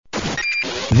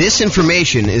This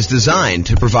information is designed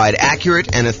to provide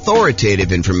accurate and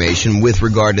authoritative information with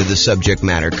regard to the subject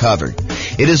matter covered.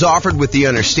 It is offered with the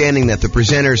understanding that the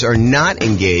presenters are not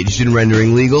engaged in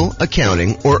rendering legal,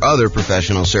 accounting, or other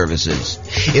professional services.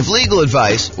 If legal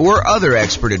advice or other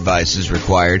expert advice is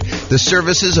required, the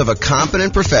services of a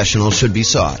competent professional should be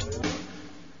sought.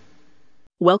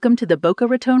 Welcome to the Boca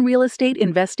Raton Real Estate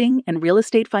Investing and Real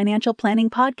Estate Financial Planning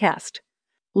Podcast.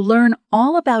 Learn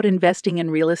all about investing in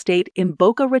real estate in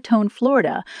Boca Raton,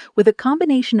 Florida, with a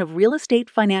combination of real estate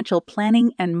financial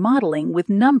planning and modeling with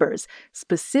numbers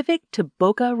specific to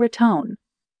Boca Raton,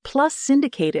 plus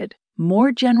syndicated,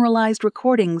 more generalized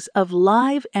recordings of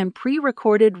live and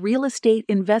pre-recorded real estate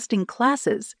investing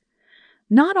classes,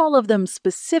 not all of them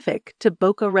specific to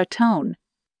Boca Raton.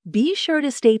 Be sure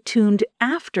to stay tuned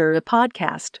after the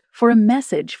podcast for a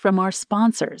message from our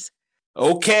sponsors.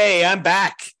 Okay, I'm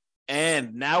back.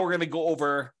 And now we're going to go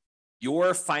over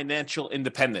your financial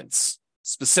independence.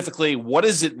 Specifically, what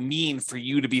does it mean for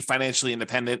you to be financially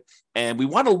independent? And we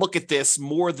want to look at this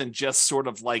more than just sort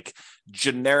of like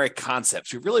generic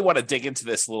concepts. We really want to dig into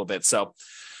this a little bit.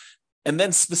 And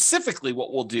then specifically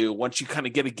what we'll do once you kind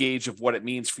of get a gauge of what it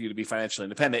means for you to be financially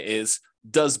independent is,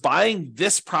 does buying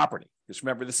this property, because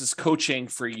remember, this is coaching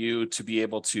for you to be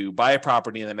able to buy a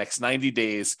property in the next 90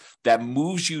 days that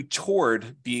moves you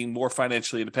toward being more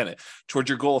financially independent, toward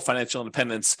your goal of financial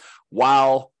independence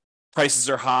while prices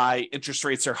are high, interest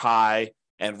rates are high,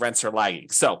 and rents are lagging.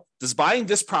 So does buying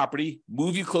this property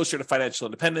move you closer to financial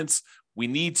independence? We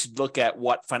need to look at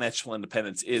what financial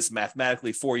independence is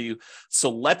mathematically for you. So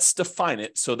let's define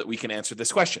it so that we can answer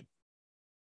this question.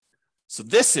 So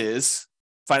this is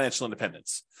financial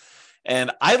independence.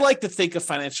 And I like to think of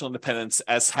financial independence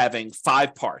as having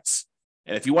 5 parts.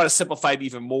 And if you want to simplify it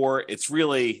even more, it's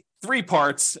really 3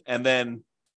 parts. And then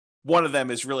one of them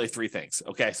is really 3 things.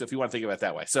 Okay. So if you want to think about it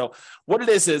that way. So what it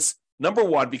is number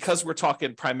one, because we're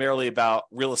talking primarily about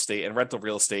real estate and rental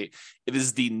real estate, it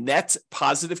is the net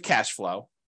positive cash flow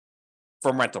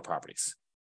from rental properties.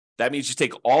 That means you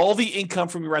take all the income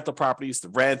from your rental properties, the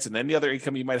rent and any other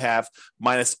income you might have,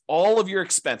 minus all of your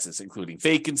expenses, including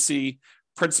vacancy,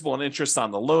 principal and interest on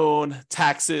the loan,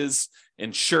 taxes,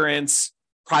 insurance,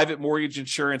 private mortgage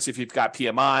insurance if you've got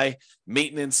PMI,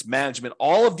 maintenance, management,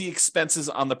 all of the expenses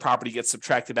on the property get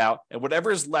subtracted out. And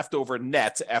whatever is left over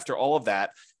net after all of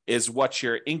that is what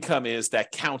your income is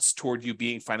that counts toward you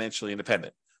being financially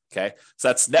independent. Okay. So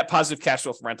that's net positive cash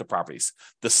flow from rental properties.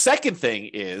 The second thing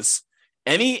is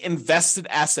any invested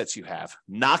assets you have,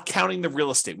 not counting the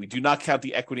real estate. We do not count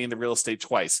the equity in the real estate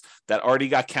twice. That already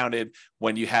got counted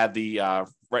when you had the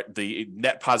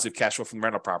net positive cash flow from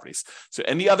rental properties. So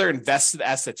any other invested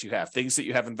assets you have, things that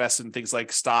you have invested in things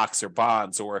like stocks or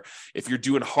bonds, or if you're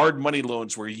doing hard money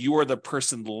loans where you are the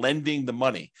person lending the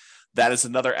money, that is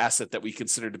another asset that we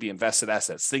consider to be invested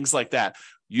assets. Things like that.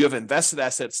 You have invested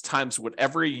assets times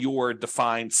whatever your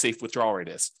defined safe withdrawal rate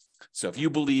is. So if you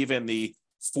believe in the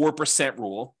 4%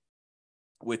 rule,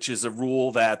 which is a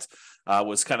rule that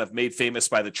was kind of made famous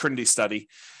by the Trinity study,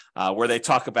 where they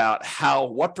talk about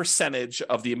what percentage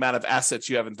of the amount of assets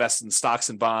you have invested in stocks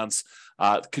and bonds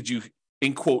could you,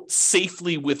 in quote,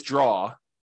 safely withdraw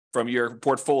from your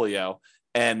portfolio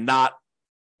and not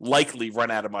likely run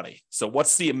out of money. So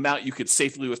what's the amount you could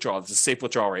safely withdraw? It's a safe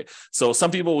withdrawal rate. So some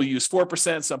people will use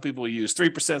 4%, some people will use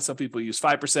 3%, some people use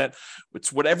 5%.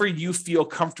 It's whatever you feel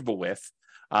comfortable with.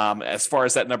 As far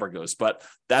as that number goes. But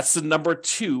that's the number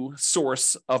 2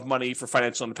 source of money for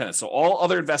financial independence. So all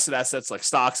other invested assets like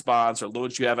stocks, bonds, or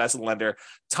loans you have as a lender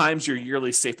times your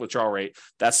yearly safe withdrawal rate,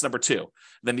 that's number 2.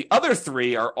 Then the other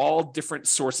 3 are all different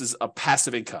sources of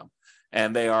passive income.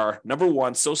 And they are, number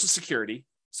 1, Social Security.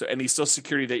 So any Social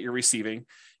Security that you're receiving.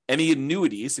 Any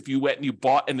annuities, if you went and you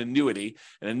bought an annuity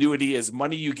is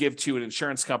money you give to an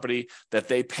insurance company that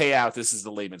they pay out. This is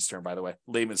the layman's term, by the way,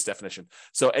 layman's definition.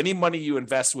 So any money you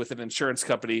invest with an insurance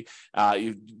company,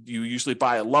 you usually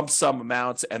buy a lump sum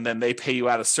amount, and then they pay you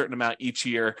out a certain amount each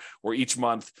year or each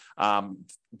month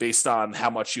based on how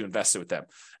much you invested with them.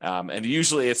 And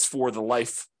usually it's for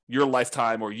your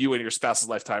lifetime or you and your spouse's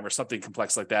lifetime or something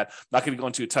complex like that. I'm not going to go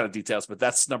into a ton of details, but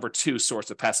that's number 2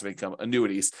 source of passive income,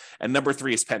 annuities. And number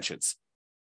 3 is pensions.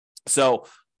 So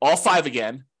all 5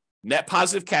 again, net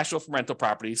positive cash flow from rental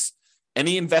properties,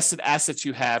 any invested assets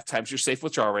you have times your safe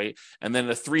withdrawal rate, and then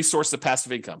the 3 sources of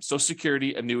passive income, Social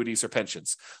Security, annuities, or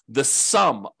pensions. The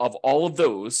sum of all of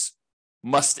those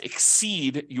must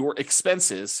exceed your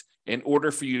expenses in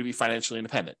order for you to be financially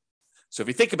independent. So if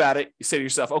you think about it, you say to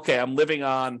yourself, okay, I'm living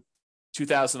on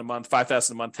 $2,000 a month,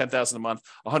 $5,000 a month, $10,000 a month,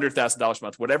 $100,000 a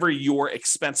month, whatever your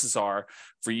expenses are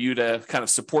for you to kind of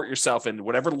support yourself and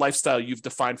whatever lifestyle you've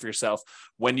defined for yourself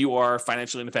when you are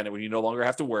financially independent, when you no longer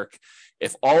have to work.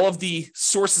 If all of the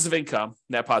sources of income,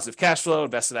 net positive cash flow,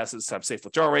 invested assets times safe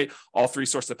withdrawal rate, all three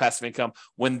sources of passive income,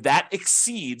 when that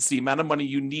exceeds the amount of money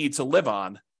you need to live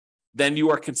on, then you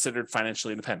are considered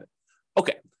financially independent.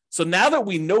 Okay, so now that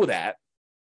we know that,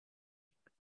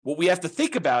 what we have to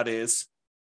think about is,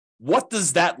 what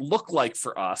does that look like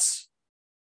for us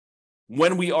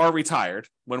when we are retired,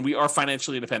 when we are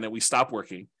financially independent, we stop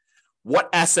working? What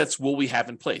assets will we have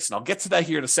in place? And I'll get to that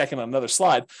here in a second on another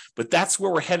slide, but that's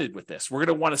where we're headed with this. We're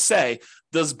going to want to say,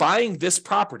 does buying this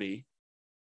property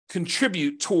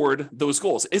contribute toward those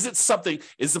goals? Is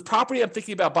the property I'm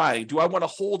thinking about buying, do I want to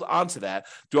hold on to that?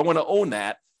 Do I want to own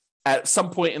that at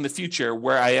some point in the future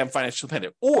where I am financially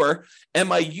independent? Or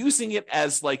am I using it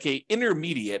as like a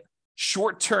intermediate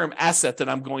short-term asset that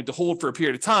I'm going to hold for a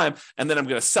period of time, and then I'm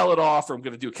going to sell it off, or I'm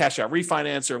going to do a cash out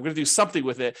refinance, or I'm going to do something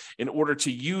with it in order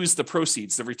to use the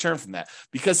proceeds, the return from that,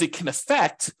 because it can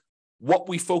affect what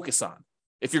we focus on.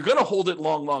 If you're going to hold it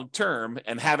long term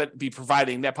and have it be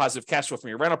providing net positive cash flow from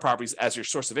your rental properties as your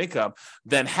source of income,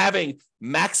 then having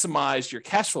maximized your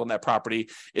cash flow in that property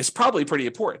is probably pretty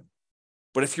important.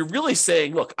 But if you're really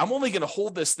saying, look, I'm only going to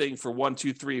hold this thing for 1,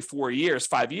 2, 3, 4 years,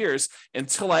 5 years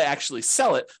until I actually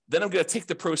sell it, then I'm going to take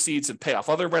the proceeds and pay off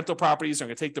other rental properties. I'm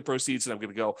going to take the proceeds and I'm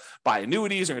going to go buy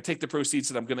annuities. I'm going to take the proceeds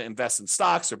and I'm going to invest in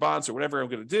stocks or bonds or whatever I'm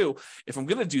going to do. If I'm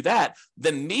going to do that,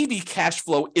 then maybe cash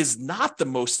flow is not the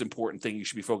most important thing you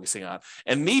should be focusing on.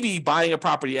 And maybe buying a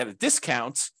property at a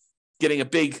discount, getting a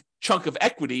big chunk of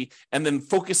equity, and then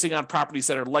focusing on properties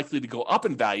that are likely to go up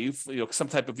in value, some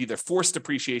type of either forced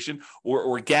appreciation or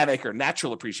organic or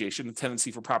natural appreciation, the tendency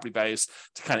for property values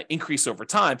to kind of increase over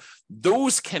time,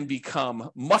 those can become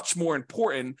much more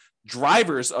important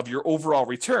drivers of your overall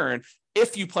return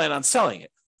if you plan on selling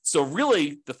it. So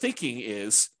really the thinking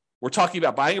is, we're talking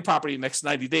about buying a property in the next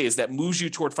 90 days that moves you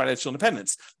toward financial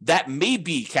independence. That may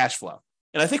be cash flow.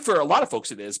 And I think for a lot of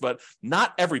folks it is, but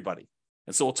not everybody.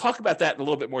 And so we'll talk about that in a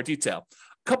little bit more detail.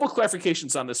 A couple of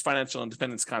clarifications on this financial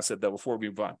independence concept, though, before we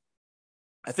move on.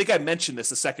 I think I mentioned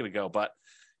this a second ago, but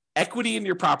equity in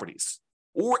your properties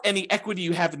or any equity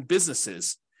you have in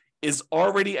businesses is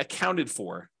already accounted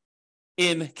for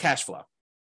in cash flow.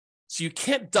 So you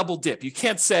can't double dip. You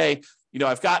can't say,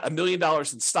 I've got $1 million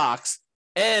in stocks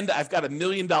and I've got $1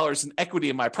 million in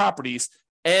equity in my properties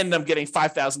and I'm getting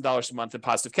 $5,000 a month in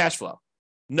positive cash flow.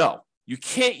 No. You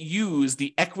can't use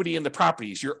the equity in the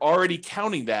properties. You're already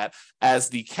counting that as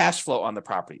the cash flow on the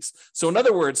properties. So in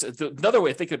other words, another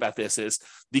way of thinking about this is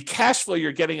the cash flow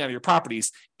you're getting on your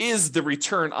properties is the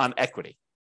return on equity.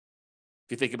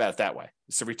 If you think about it that way,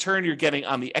 it's the return you're getting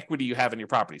on the equity you have in your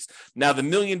properties. Now, the $1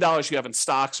 million you have in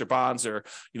stocks or bonds or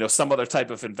some other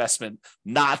type of investment,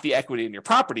 not the equity in your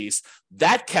properties,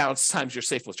 that counts times your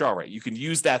safe withdrawal rate. You can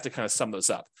use that to kind of sum those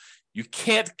up. You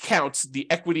can't count the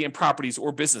equity in properties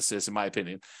or businesses, in my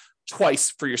opinion,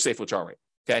 twice for your safe withdrawal rate,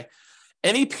 okay?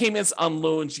 Any payments on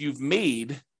loans you've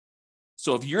made,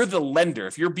 so if you're the lender,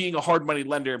 if you're being a hard money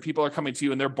lender and people are coming to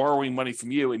you and they're borrowing money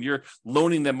from you and you're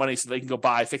loaning them money so they can go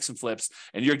buy fix and flips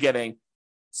and you're getting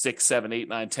 6, 7, 8,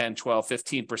 9, 10, 12,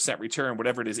 15% return,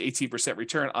 whatever it is, 18%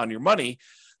 return on your money,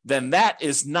 then that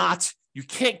is not, you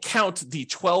can't count the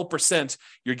 12%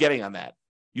 you're getting on that.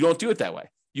 You don't do it that way.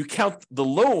 You count the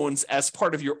loans as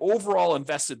part of your overall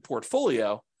invested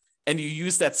portfolio, and you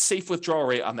use that safe withdrawal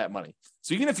rate on that money.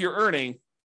 So even if you're earning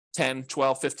 10,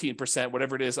 12, 15%,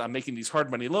 whatever it is on making these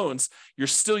hard money loans, you're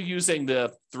still using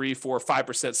the 3, 4,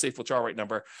 5% safe withdrawal rate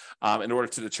number in order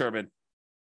to determine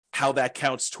how that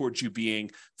counts towards you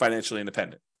being financially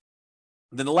independent.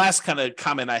 Then the last kind of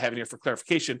comment I have in here for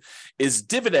clarification is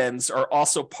dividends are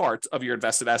also part of your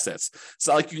invested assets. It's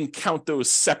not like you can count those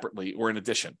separately or in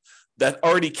addition. That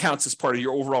already counts as part of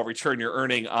your overall return you're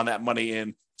earning on that money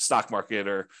in stock market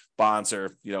or bonds, or,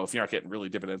 if you're not getting really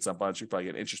dividends on bonds, you're probably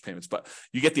getting interest payments, but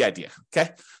you get the idea. Okay.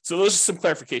 So those are some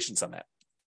clarifications on that.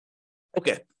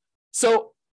 Okay.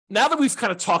 So now that we've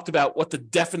kind of talked about what the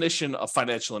definition of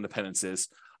financial independence is,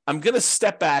 I'm going to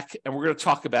step back and we're going to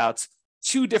talk about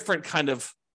two different kind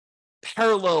of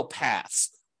parallel paths.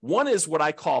 One is what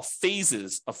I call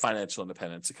phases of financial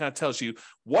independence. It kind of tells you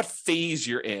what phase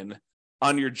you're in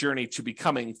on your journey to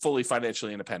becoming fully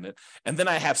financially independent. And then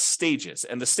I have stages.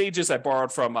 And the stages I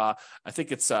borrowed from, I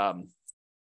think it's,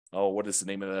 what is the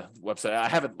name of the website? I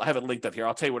haven't linked that here.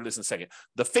 I'll tell you what it is in a second.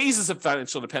 The phases of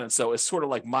financial independence, though, is sort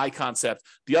of like my concept.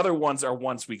 The other ones are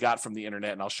ones we got from the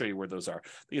internet, and I'll show you where those are.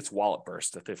 I think it's Wallet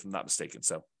Burst, if I'm not mistaken.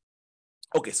 So,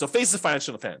 okay, so phases of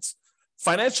financial independence.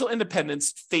 financial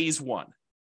independence phase one.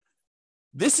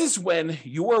 This is when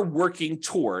you are working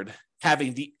toward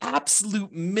having the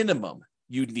absolute minimum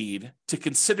you need to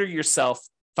consider yourself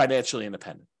financially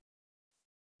independent.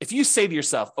 If you say to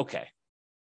yourself, okay,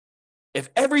 if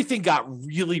everything got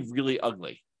really, really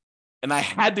ugly and I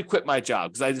had to quit my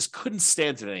job because I just couldn't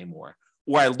stand it anymore,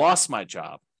 or I lost my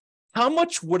job, how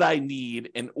much would I need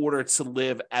in order to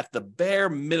live at the bare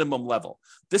minimum level?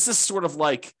 This is sort of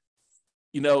like,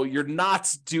 you're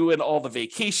not doing all the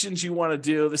vacations you want to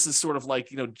do. This is sort of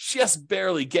like, just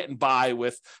barely getting by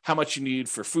with how much you need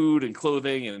for food and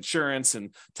clothing and insurance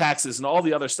and taxes and all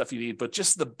the other stuff you need, but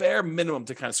just the bare minimum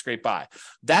to kind of scrape by.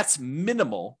 That's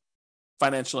minimal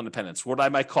financial independence, what I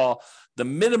might call the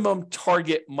minimum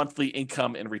target monthly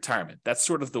income in retirement. That's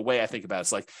sort of the way I think about it.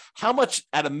 It's like, how much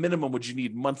at a minimum would you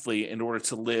need monthly in order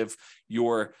to live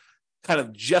your kind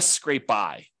of just scrape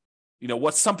by?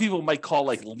 What some people might call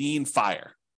like lean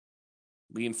financial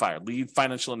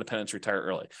independence, retire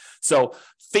early. So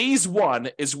phase one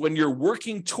is when you're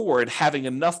working toward having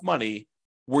enough money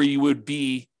where you would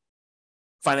be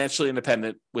financially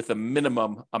independent with a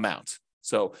minimum amount.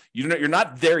 So you're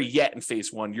not there yet in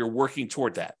phase one. You're working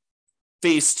toward that.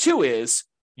 Phase two is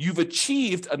you've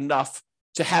achieved enough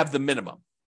to have the minimum.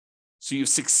 So you've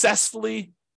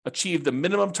successfully achieved the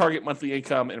minimum target monthly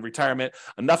income in retirement,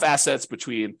 enough assets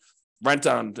between rent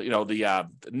on, the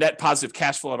net positive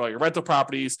cash flow on all your rental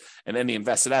properties and any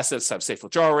invested assets, have safe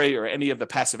withdrawal rate, or any of the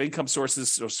passive income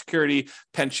sources, Social Security,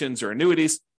 pensions, or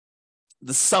annuities.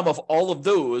 The sum of all of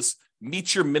those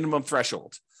meets your minimum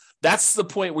threshold. That's the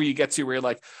point where you get to where you're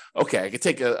like, okay, I can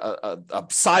take a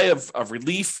sigh of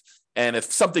relief. And if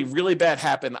something really bad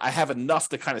happened, I have enough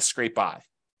to kind of scrape by.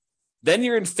 Then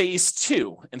you're in phase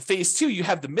two. In phase two, you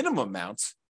have the minimum amount,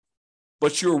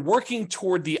 but you're working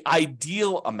toward the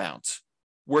ideal amount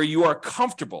where you are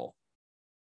comfortable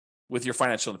with your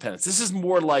financial independence. This is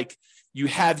more like you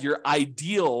have your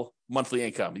ideal monthly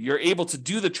income. You're able to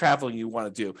do the traveling you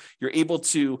want to do. You're able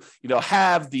to,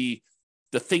 have the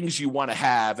things you want to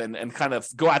have and kind of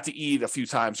go out to eat a few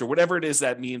times or whatever it is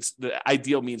that means the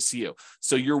ideal means to you.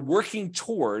 So you're working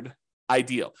toward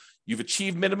ideal. You've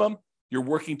achieved minimum. You're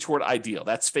working toward ideal.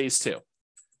 That's phase two.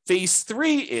 Phase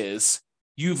three is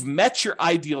you've met your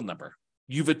ideal number.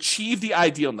 You've achieved the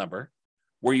ideal number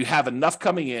where you have enough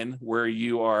coming in, where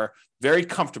you are very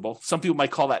comfortable. Some people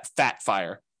might call that fat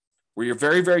fire, where you're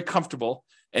very, very comfortable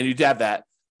and you'd have that,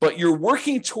 but you're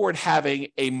working toward having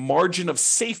a margin of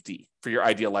safety for your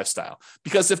ideal lifestyle.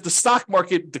 Because if the stock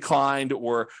market declined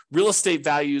or real estate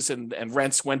values and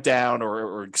rents went down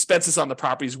or expenses on the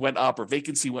properties went up or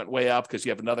vacancy went way up because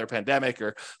you have another pandemic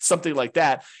or something like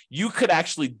that, you could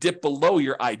actually dip below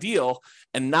your ideal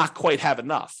and not quite have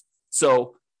enough.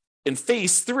 So in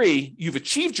phase three, you've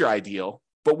achieved your ideal,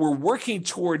 but we're working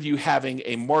toward you having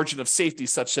a margin of safety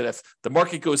such that if the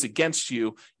market goes against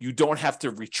you, you don't have to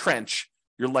retrench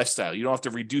your lifestyle. You don't have to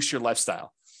reduce your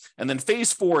lifestyle. And then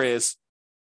phase four is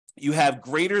you have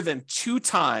greater than 2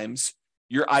 times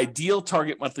your ideal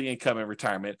target monthly income in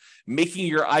retirement, making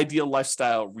your ideal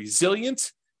lifestyle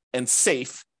resilient and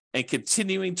safe and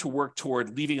continuing to work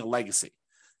toward leaving a legacy.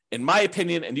 In my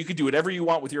opinion, and you can do whatever you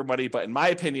want with your money, but in my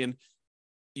opinion,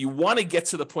 you want to get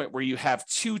to the point where you have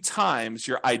 2 times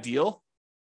your ideal.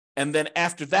 And then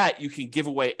after that, you can give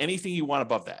away anything you want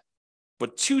above that.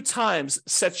 But 2 times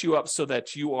sets you up so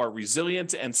that you are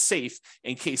resilient and safe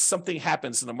in case something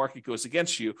happens and the market goes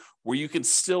against you, where you can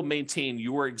still maintain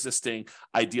your existing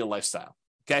ideal lifestyle.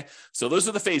 Okay. So those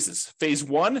are the phases. Phase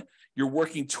one, you're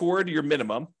working toward your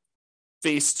minimum.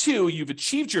 Phase two, you've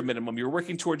achieved your minimum. You're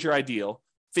working towards your ideal.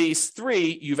 Phase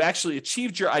three, you've actually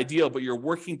achieved your ideal, but you're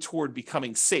working toward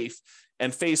becoming safe.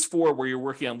 And phase four, where you're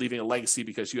working on leaving a legacy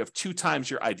because you have 2 times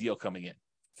your ideal coming in.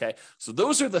 Okay, so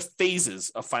those are the phases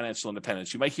of financial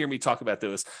independence. You might hear me talk about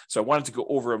those. So I wanted to go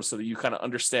over them so that you kind of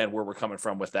understand where we're coming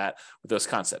from with those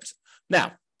concepts.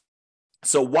 Now,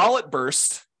 so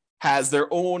WalletBurst has their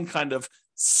own kind of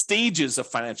stages of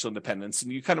financial independence,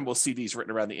 and you kind of will see these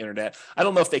written around the internet. I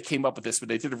don't know if they came up with this, but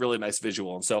they did a really nice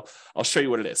visual. And so I'll show you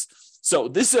what it is. So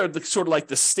these are the sort of like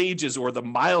the stages or the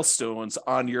milestones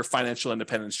on your financial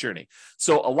independence journey.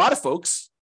 So a lot of folks,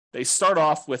 they start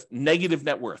off with negative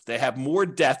net worth. They have more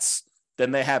debts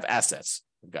than they have assets.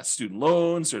 They've got student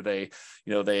loans, or they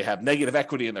have negative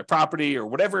equity in their property, or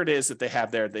whatever it is that they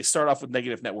have there. They start off with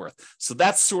negative net worth. So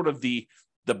that's sort of the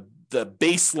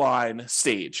baseline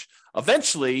stage.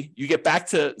 Eventually, you get back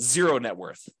to 0 net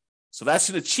worth. So that's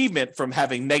an achievement from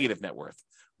having negative net worth,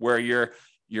 where your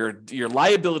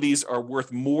liabilities are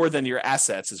worth more than your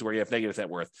assets, is where you have negative net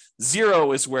worth.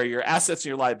 0 is where your assets and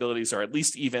your liabilities are at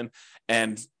least even,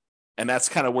 and And that's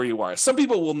kind of where you are. Some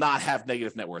people will not have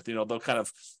negative net worth. They'll kind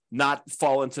of not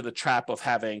fall into the trap of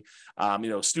having,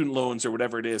 student loans or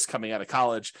whatever it is coming out of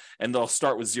college, and they'll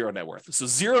start with zero net worth. So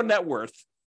zero net worth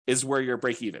is where you're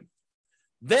break even.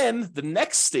 Then the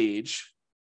next stage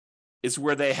is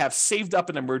where they have saved up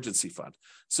an emergency fund.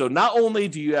 So not only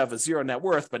do you have a zero net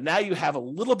worth, but now you have a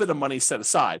little bit of money set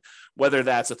aside, whether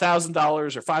that's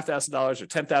 $1,000 or $5,000 or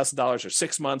 $10,000 or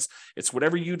 6 months. It's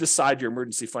whatever you decide your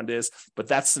emergency fund is, but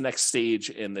that's the next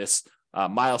stage in this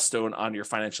milestone on your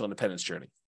financial independence journey.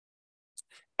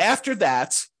 After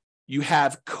that, you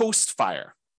have Coast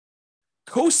Fire.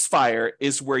 Coast Fire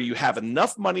is where you have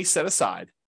enough money set aside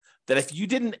that if you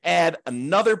didn't add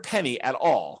another penny at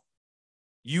all,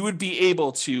 you would be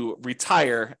able to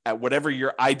retire at whatever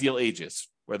your ideal age is,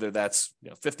 whether that's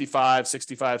 55,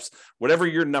 65, whatever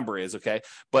your number is, okay?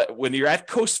 But when you're at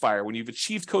Coast Fire, when you've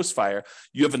achieved Coast Fire,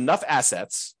 you have enough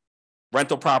assets,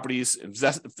 rental properties,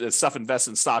 stuff invested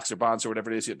in stocks or bonds or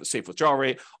whatever it is, you have the safe withdrawal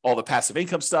rate, all the passive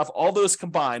income stuff, all those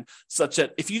combined, such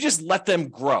that if you just let them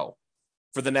grow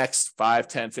for the next 5,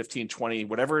 10, 15, 20,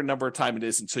 whatever number of time it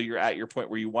is until you're at your point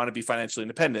where you want to be financially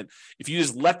independent, if you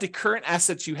just let the current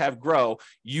assets you have grow,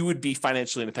 you would be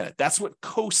financially independent. That's what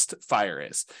Coast Fire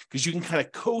is, because you can kind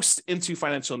of coast into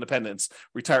financial independence,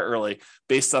 retire early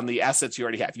based on the assets you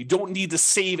already have. You don't need to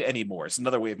save anymore. It's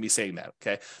another way of me saying that,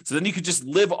 okay? So then you could just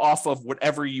live off of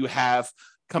whatever you have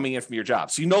coming in from your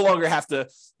job. So you no longer have to,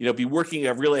 be working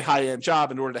a really high-end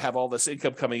job in order to have all this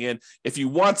income coming in. If you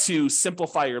want to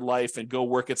simplify your life and go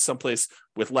work at someplace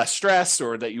with less stress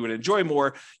or that you would enjoy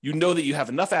more, you know that you have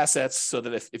enough assets so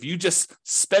that if you just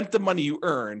spent the money you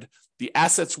earned, the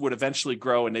assets would eventually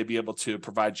grow and they'd be able to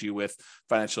provide you with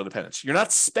financial independence. You're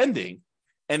not spending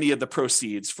any of the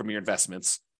proceeds from your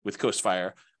investments with Coast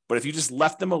Fire, but if you just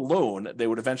left them alone, they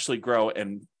would eventually grow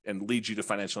and lead you to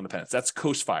financial independence. That's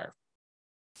Coast Fire.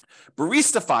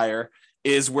 Barista Fire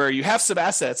is where you have some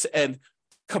assets, and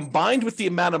combined with the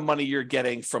amount of money you're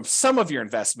getting from some of your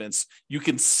investments, you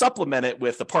can supplement it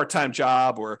with a part-time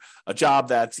job or a job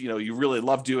that you really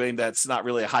love doing that's not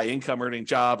really a high income earning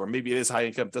job, or maybe it is high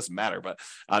income, it doesn't matter, but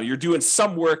you're doing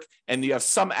some work and you have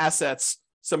some assets,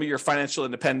 some of your financial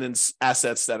independence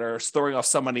assets that are throwing off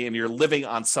some money, and you're living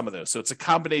on some of those. So it's a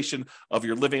combination of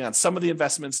you're living on some of the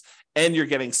investments and you're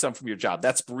getting some from your job.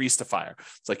 That's Barista Fire.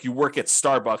 It's like you work at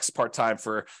Starbucks part-time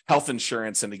for health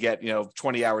insurance and to get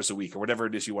 20 hours a week or whatever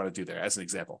it is you want to do there, as an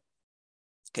example.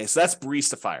 Okay, so that's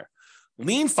Barista Fire.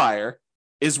 Lean Fire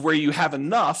is where you have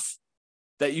enough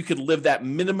that you could live that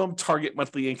minimum target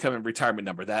monthly income and retirement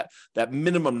number, that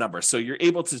minimum number. So you're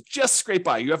able to just scrape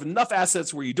by. You have enough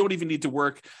assets where you don't even need to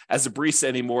work as a barista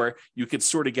anymore. You could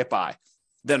sort of get by.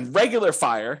 Then regular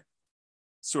fire,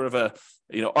 sort of a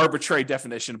arbitrary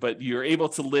definition, but you're able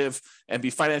to live and be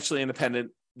financially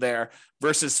independent there,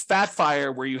 versus fat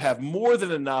fire, where you have more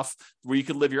than enough where you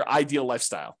can live your ideal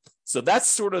lifestyle. So that's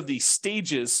sort of the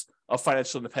stages of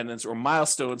financial independence or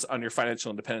milestones on your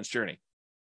financial independence journey.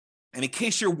 And in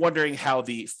case you're wondering how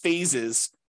the phases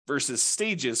versus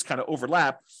stages kind of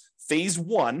overlap, phase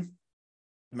 1,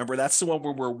 remember, that's the one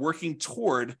where we're working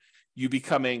toward you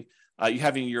becoming, you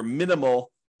having your minimal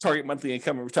target monthly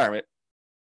income in retirement.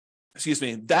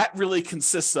 That really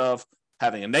consists of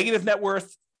having a negative net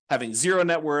worth, having zero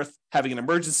net worth, having an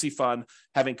emergency fund,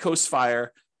 having Coast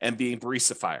Fire, and being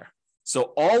Barista Fire.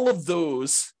 So all of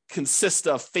those consist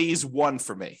of phase 1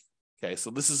 for me. Okay, so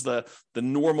this is the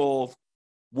normal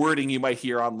wording you might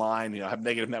hear online, have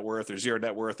negative net worth or zero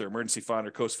net worth or emergency fund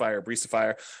or Coast Fire or Barista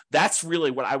Fire. That's really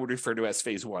what I would refer to as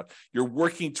phase 1. You're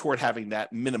working toward having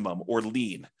that minimum or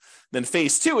lean. Then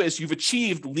phase 2 is you've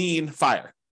achieved lean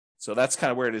fire. So that's kind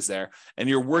of where it is there. And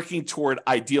you're working toward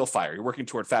ideal fire. You're working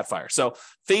toward fat fire. So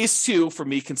phase 2 for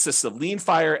me consists of lean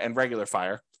fire and regular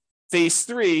fire. Phase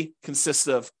 3 consists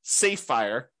of safe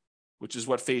fire, which is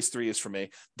what phase 3 is for me.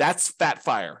 That's fat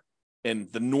fire in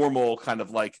the normal kind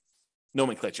of like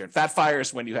nomenclature. And fat fire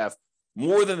is when you have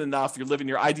more than enough, you're living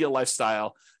your ideal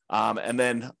lifestyle. And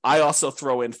then I also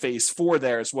throw in phase 4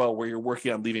 there as well, where you're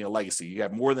working on leaving a legacy. You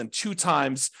have more than 2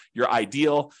 times your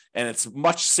ideal, and it's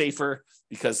much safer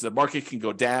because the market can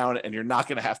go down and you're not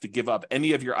going to have to give up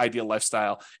any of your ideal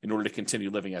lifestyle in order to continue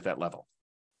living at that level.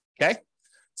 Okay.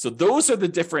 So those are the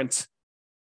different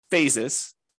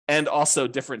phases and also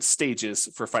different stages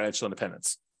for financial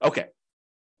independence. Okay.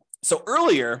 So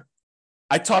earlier,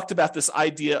 I talked about this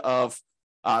idea of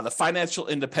the financial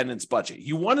independence budget.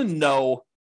 You want to know,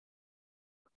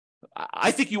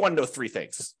 I think you want to know 3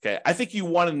 things. Okay. I think you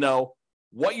want to know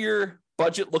what your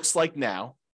budget looks like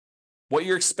now, what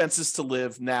your expenses to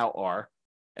live now are,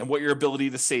 and what your ability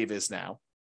to save is now,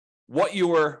 what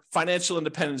your financial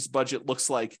independence budget looks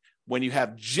like when you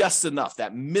have just enough,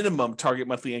 that minimum target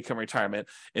monthly income retirement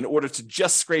in order to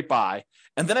just scrape by.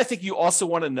 And then I think you also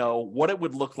want to know what it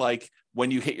would look like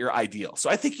when you hit your ideal. So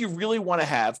I think you really want to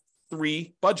have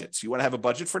 3 budgets. You want to have a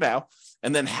budget for now.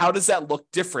 And then how does that look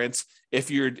different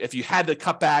if you had to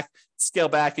cut back, scale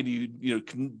back, and you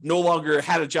no longer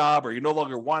had a job, or you no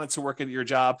longer wanted to work at your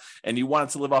job and you wanted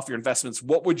to live off your investments?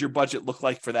 What would your budget look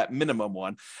like for that minimum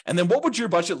one? And then what would your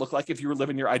budget look like if you were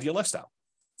living your ideal lifestyle?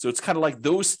 So it's kind of like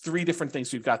those 3 different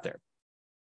things we've got there.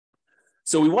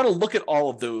 So we want to look at all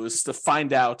of those to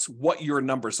find out what your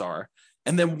numbers are.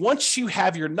 And then once you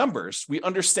have your numbers, we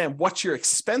understand what your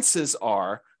expenses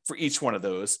are for each one of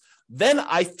those. Then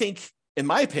I think, in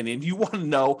my opinion, you want to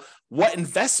know what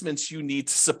investments you need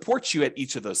to support you at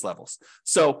each of those levels.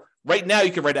 So right now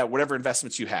you can write out whatever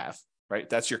investments you have, right?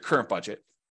 That's your current budget.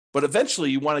 But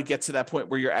eventually you want to get to that point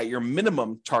where you're at your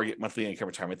minimum target monthly income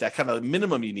retirement, that kind of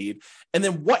minimum you need. And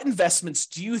then what investments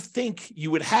do you think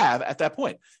you would have at that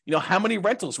point? How many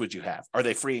rentals would you have? Are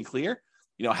they free and clear?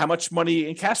 How much money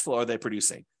in cash flow are they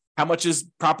producing? How much is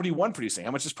property 1 producing?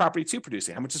 How much is property 2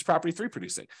 producing? How much is property 3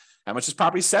 producing? How much is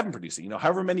property 7 producing?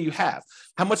 However many you have.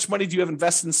 How much money do you have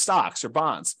invested in stocks or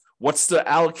bonds? What's the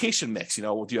allocation mix? Do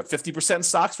you have 50% in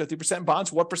stocks, 50% in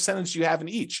bonds? What percentage do you have in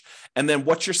each? And then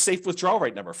what's your safe withdrawal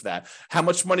rate number for that? How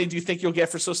much money do you think you'll get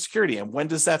for Social Security? And when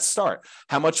does that start?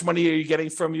 How much money are you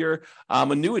getting from your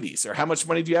annuities? Or how much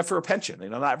money do you have for a pension?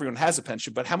 Not everyone has a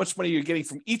pension, but how much money are you getting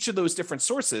from each of those different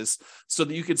sources so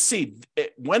that you can see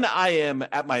when I am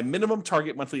at my minimum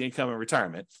target monthly income in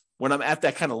retirement, when I'm at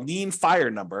that kind of lean fire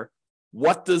number,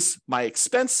 what does my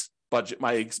expense budget,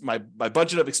 my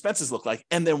budget of expenses look like?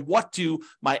 And then what do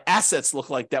my assets look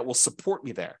like that will support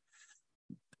me there?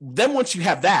 Then once you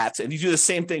have that, and you do the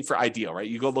same thing for ideal, right?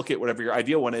 You go look at whatever your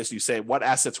ideal one is, you say, what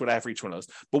assets would I have for each one of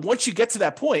those? But once you get to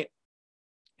that point,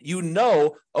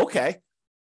 okay,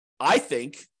 I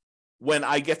think when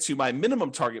I get to my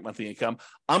minimum target monthly income,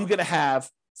 I'm going to have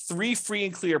 3 free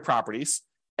and clear properties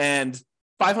and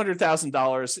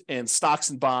 $500,000 in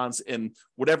stocks and bonds in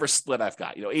whatever split I've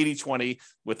got, 80-20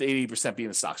 with 80% being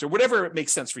in stocks or whatever it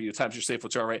makes sense for you times your safe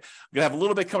withdrawal rate. I'm going to have a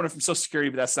little bit coming in from Social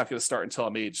Security, but that's not going to start until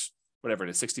I'm age, whatever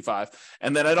it is, 65.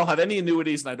 And then I don't have any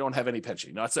annuities and I don't have any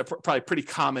pension. It's a probably pretty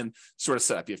common sort of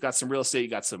setup. You've got some real estate, you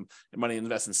got some money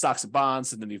invested in stocks and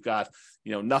bonds, and then you've got,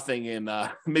 nothing in,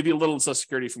 maybe a little in Social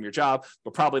Security from your job,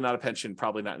 but probably not a pension,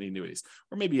 probably not any annuities,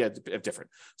 or maybe you have different.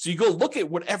 So you go look at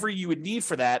whatever you would need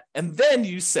for that. And then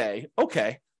you say,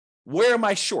 okay, where am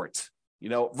I short?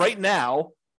 Right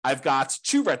now I've got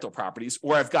 2 rental properties,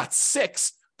 or I've got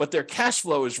 6, but their cash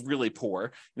flow is really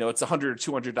poor. It's $100 or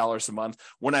 $200 a month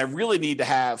when I really need to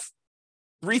have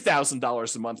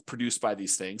 $3,000 a month produced by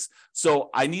these things.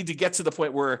 So I need to get to the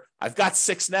point where I've got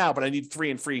 6 now, but I need 3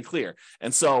 and free and clear.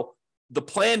 And so the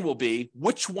plan will be,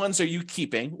 which ones are you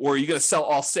keeping, or are you going to sell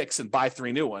all 6 and buy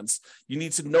 3 new ones? You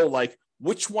need to know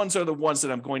which ones are the ones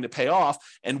that I'm going to pay off,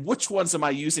 and which ones am I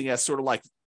using as sort of like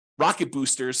rocket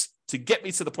boosters to get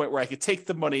me to the point where I could take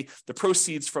the money, the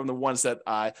proceeds from the ones that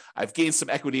I've gained some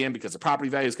equity in because the property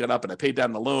value has gone up and I paid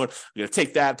down the loan. I'm going to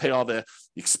take that, pay all the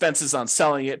expenses on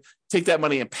selling it, take that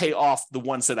money and pay off the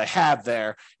ones that I have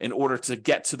there in order to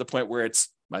get to the point where it's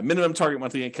my minimum target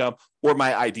monthly income or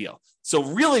my ideal. So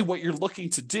really what you're looking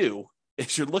to do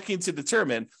is you're looking to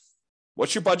determine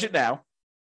what's your budget now,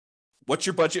 what's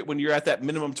your budget when you're at that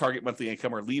minimum target monthly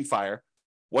income or lean fire,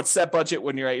 what's that budget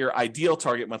when you're at your ideal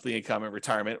target monthly income in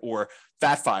retirement or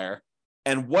fat fire?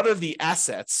 And what are the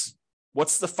assets?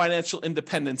 What's the financial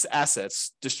independence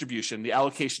assets distribution, the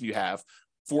allocation you have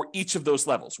for each of those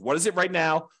levels? What is it right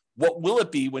now? What will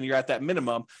it be when you're at that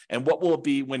minimum? And what will it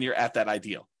be when you're at that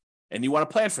ideal? And you want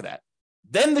to plan for that.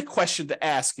 Then the question to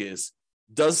ask is,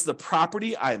 does the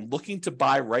property I'm looking to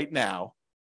buy right now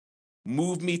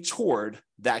move me toward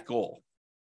that goal?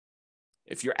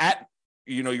 If you're at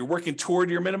you're working toward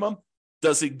your minimum,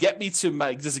 does it get me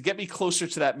closer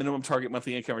to that minimum target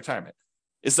monthly income retirement?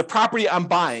 Is the property I'm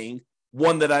buying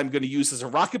one that I'm going to use as a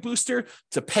rocket booster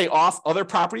to pay off other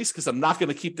properties because I'm not going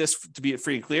to keep this to be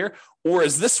free and clear? Or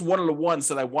is this one of the ones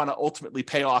that I want to ultimately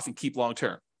pay off and keep long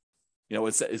term?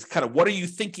 It's kind of, what are you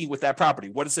thinking with that property?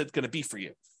 What is it going to be for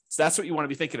you? So that's what you want to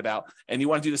be thinking about. And you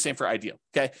want to do the same for ideal.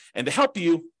 Okay. And to help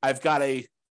you, I've got a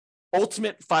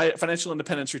ultimate financial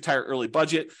independence retire early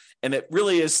budget. And it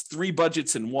really is 3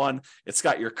 budgets in one. It's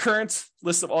got your current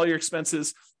list of all your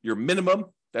expenses, your minimum,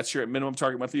 that's your minimum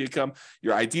target monthly income,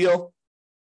 your ideal.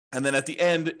 And then at the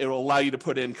end, it will allow you to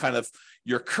put in kind of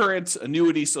your current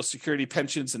annuity, Social Security,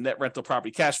 pensions, and net rental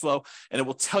property cash flow. And it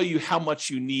will tell you how much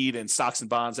you need in stocks and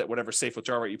bonds at whatever safe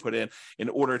withdrawal rate you put in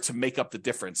order to make up the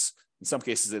difference In some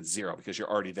cases, it's zero because you're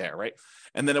already there, right?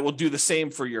 And then it will do the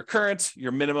same for your current,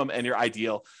 your minimum, and your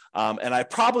ideal. And I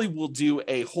probably will do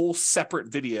a whole separate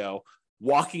video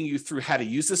walking you through how to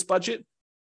use this budget.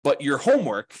 But your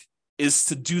homework is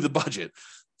to do the budget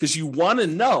because you want to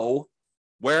know,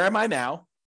 where am I now?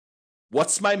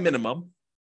 What's my minimum?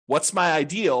 What's my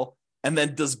ideal? And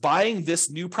then does buying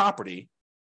this new property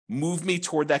move me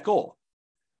toward that goal?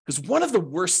 Because one of the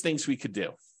worst things we could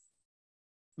do,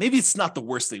 maybe it's not the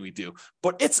worst thing we do,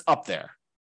 but it's up there.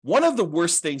 One of the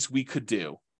worst things we could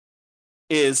do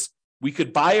is we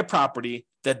could buy a property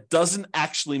that doesn't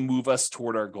actually move us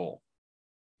toward our goal.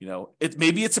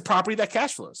 Maybe it's a property that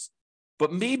cash flows,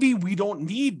 but maybe we don't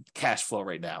need cash flow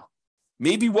right now.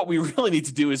 Maybe what we really need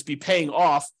to do is be paying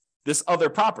off this other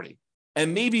property.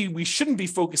 And maybe we shouldn't be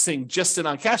focusing just in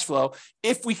on cash flow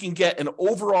if we can get an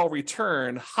overall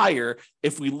return higher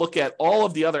if we look at all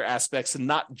of the other aspects and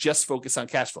not just focus on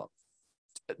cash flow.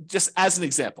 Just as an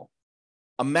example,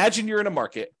 imagine you're in a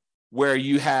market where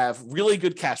you have really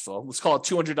good cash flow. Let's call it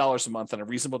 $200 a month on a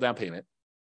reasonable down payment.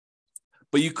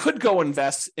 But you could go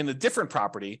invest in a different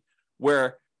property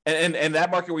where, and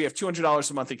that market where you have $200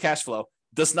 a month in cash flow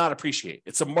does not appreciate.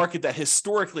 It's a market that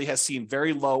historically has seen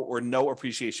very low or no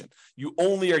appreciation. You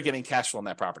only are getting cash flow on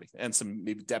that property and some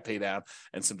maybe debt pay down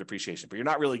and some depreciation, but you're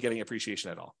not really getting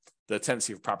appreciation at all. The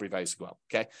tendency of property values to go up.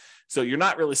 Okay. So you're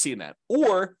not really seeing that.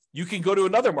 Or you can go to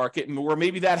another market where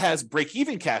maybe that has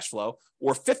break-even cash flow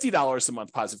or $50 a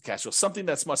month positive cash flow, something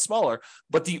that's much smaller,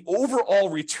 but the overall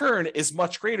return is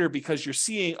much greater because you're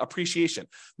seeing appreciation.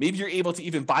 Maybe you're able to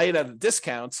even buy it at a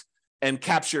discount and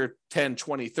capture $10,000,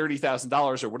 $20,000,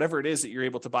 $30,000 or whatever it is that you're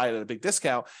able to buy it at a big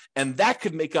discount. And that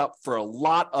could make up for a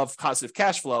lot of positive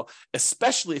cash flow,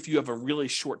 especially if you have a really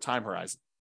short time horizon.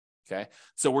 Okay.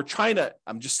 So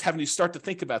I'm just having you start to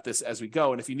think about this as we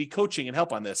go. And if you need coaching and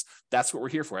help on this, that's what we're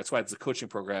here for. That's why it's a coaching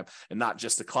program and not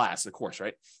just a class, a course,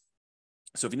 right?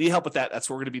 So if you need help with that, that's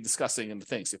what we're going to be discussing in the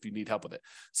things if you need help with it.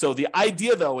 So the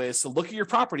idea though is to look at your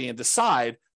property and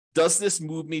decide, does this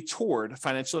move me toward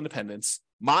financial independence,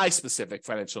 my specific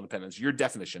financial independence, your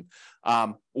definition,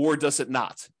 or does it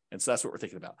not? And so that's what we're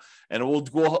thinking about. And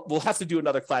we'll have to do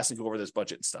another class and go over this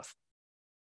budget and stuff.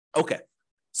 Okay.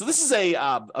 So this is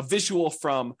a visual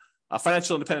from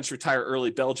Financial Independence Retire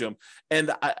Early Belgium.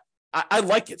 And I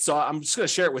like it. So I'm just going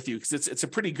to share it with you because it's a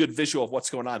pretty good visual of what's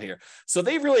going on here. So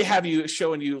they really have you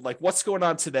showing you like what's going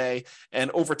on today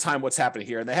and over time what's happening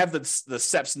here. And they have the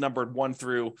steps numbered 1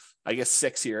 through, I guess,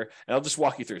 6 here. And I'll just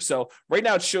walk you through. So right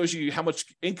now it shows you how much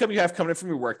income you have coming in from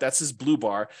your work. That's this blue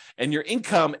bar. And your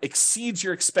income exceeds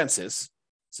your expenses.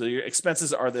 So your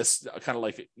expenses are this kind of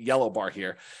like yellow bar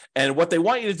here. And what they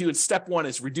want you to do in step 1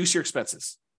 is reduce your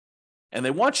expenses. And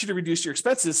they want you to reduce your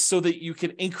expenses so that you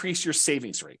can increase your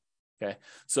savings rate. Okay.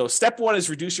 So step 1 is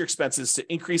reduce your expenses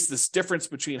to increase this difference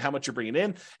between how much you're bringing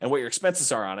in and what your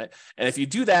expenses are on it. And if you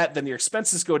do that, then your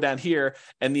expenses go down here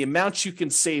and the amount you can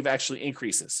save actually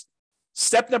increases.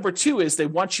 Step number 2 is they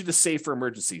want you to save for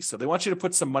emergencies. So they want you to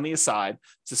put some money aside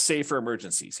to save for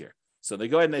emergencies here. So they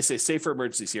go ahead and they say save for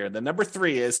emergencies here. And then number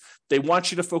 3 is they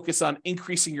want you to focus on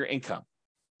increasing your income.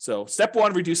 So step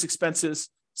 1, reduce expenses.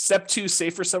 Step 2,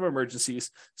 save for some emergencies.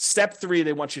 Step 3,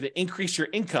 they want you to increase your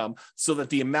income so that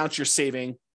the amount you're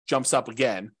saving jumps up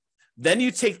again. Then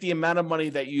you take the amount of money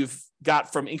that you've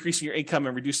got from increasing your income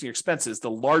and reducing your expenses, the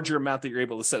larger amount that you're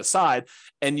able to set aside,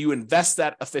 and you invest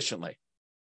that efficiently.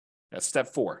 That's step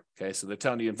 4. Okay, so they're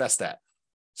telling you invest that.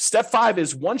 Step 5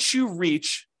 is once you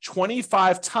reach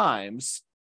 25 times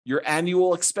your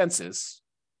annual expenses,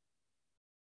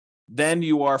 then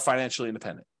you are financially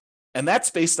independent. And that's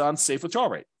based on safe withdrawal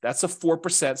rate. That's a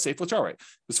 4% safe withdrawal rate.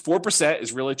 Because 4%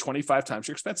 is really 25 times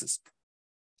your expenses.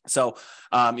 So,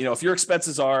 if your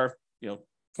expenses are,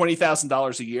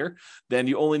 $20,000 a year, then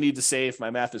you only need to save, my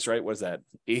math is right, what is that,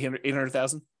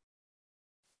 800,000?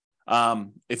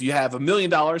 If you have $1 million,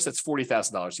 that's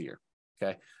 $40,000 a year.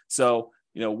 Okay. So,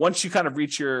 once you kind of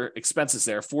reach your expenses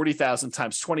there, 40,000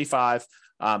 times 25,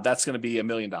 that's going to be $1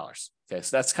 million. Okay,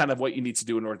 so that's kind of what you need to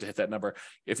do in order to hit that number.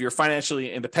 If you're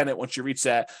financially independent, once you reach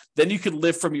that, then you can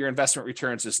live from your investment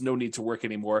returns. There's no need to work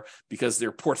anymore because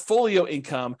their portfolio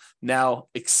income now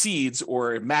exceeds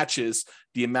or matches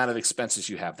the amount of expenses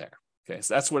you have there. Okay,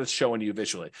 so that's what it's showing you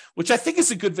visually, which I think is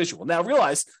a good visual. Now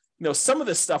realize, some of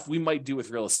this stuff we might do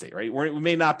with real estate, right? We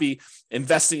may not be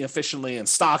investing efficiently in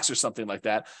stocks or something like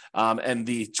that. And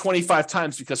the 25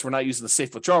 times, because we're not using the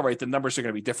safe withdrawal rate, the numbers are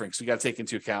going to be different. So you got to take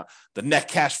into account the net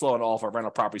cash flow on all of our rental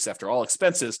properties after all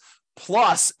expenses,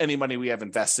 plus any money we have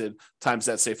invested times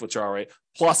that safe withdrawal rate,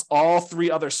 plus all three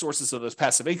other sources of those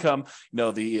passive income,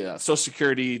 the Social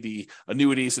Security, the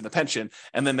annuities, and the pension.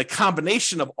 And then the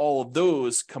combination of all of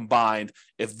those combined,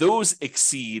 if those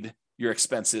exceed your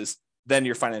expenses, then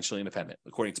you're financially independent,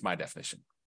 according to my definition.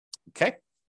 Okay?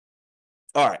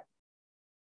 All right.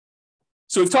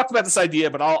 So we've talked about this idea,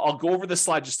 but I'll go over this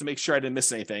slide just to make sure I didn't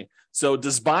miss anything. So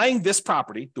does buying this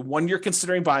property, the one you're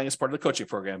considering buying as part of the coaching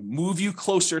program, move you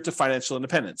closer to financial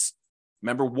independence?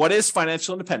 Remember, what is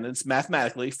financial independence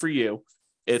mathematically for you?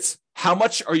 It's how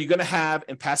much are you going to have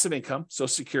in passive income, Social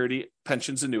Security,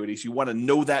 pensions, annuities. You want to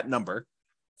know that number.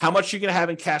 How much you're going to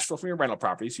have in cash flow from your rental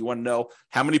properties. You want to know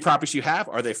how many properties you have.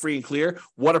 Are they free and clear?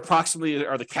 What approximately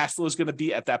are the cash flows going to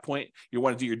be at that point? You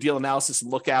want to do your deal analysis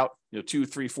and look out 2,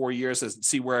 3, 4 years and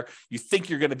see where you think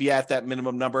you're going to be at that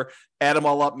minimum number. Add them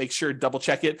all up, make sure, double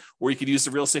check it, or you could use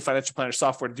the real estate financial planner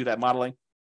software to do that modeling.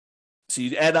 So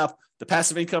you add up the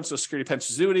passive income, Social Security,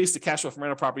 pensions, annuities, the cash flow from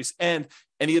rental properties, and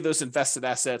any of those invested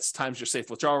assets times your safe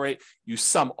withdrawal rate. You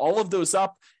sum all of those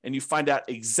up and you find out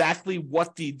exactly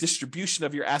what the distribution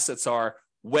of your assets are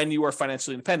when you are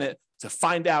financially independent to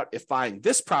find out if buying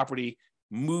this property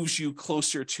moves you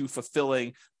closer to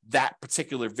fulfilling that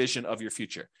particular vision of your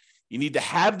future. You need to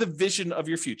have the vision of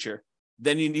your future.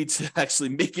 Then you need to actually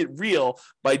make it real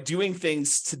by doing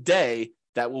things today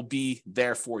that will be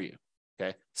there for you.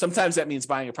 Okay. Sometimes that means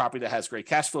buying a property that has great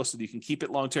cash flow so that you can keep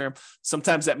it long-term.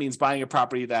 Sometimes that means buying a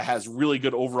property that has really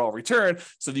good overall return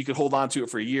so that you can hold on to it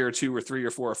for a year or 2 or 3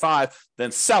 or 4 or 5,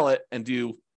 then sell it and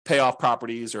do pay off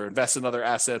properties or invest in other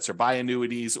assets or buy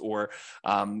annuities or,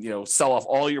 sell off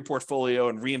all your portfolio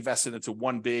and reinvest it into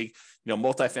one big,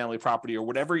 multifamily property or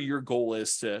whatever your goal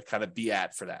is to kind of be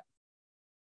at for that.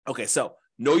 Okay. So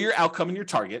know your outcome and your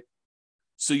target.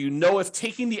 So you know if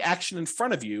taking the action in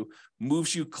front of you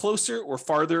moves you closer or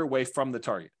farther away from the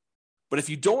target. But if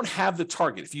you don't have the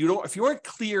target, if you aren't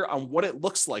clear on what it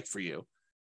looks like for you,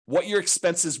 what your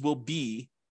expenses will be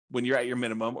when you're at your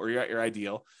minimum or you're at your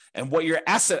ideal, and what your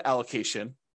asset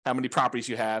allocation, how many properties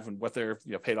you have and what they're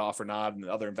paid off or not, and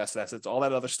other invested assets, all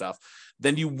that other stuff,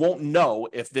 then you won't know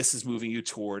if this is moving you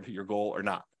toward your goal or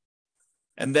not.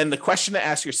 And then the question to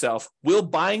ask yourself, will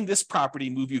buying this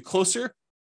property move you closer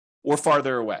or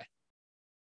farther away?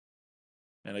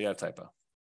 And I got a typo.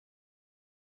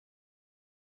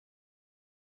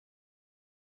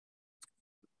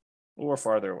 Or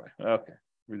farther away. Okay,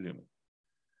 resuming.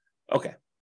 Okay.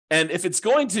 And if it's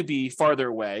going to be farther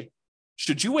away,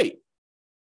 should you wait?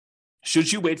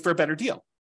 Should you wait for a better deal?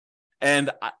 And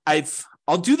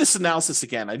I'll do this analysis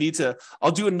again.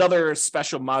 I'll do another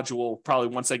special module probably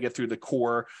once I get through the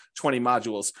core 20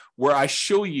 modules where I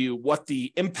show you what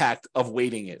the impact of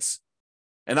waiting is.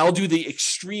 And I'll do the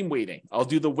extreme waiting. I'll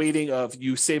do the waiting of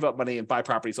you save up money and buy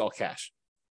properties all cash.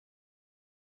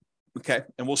 Okay.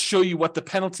 And we'll show you what the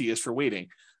penalty is for waiting.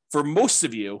 For most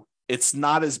of you, it's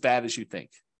not as bad as you think.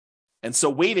 And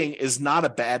so waiting is not a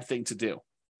bad thing to do.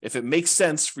 If it makes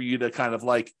sense for you to kind of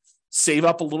like save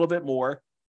up a little bit more,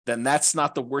 then that's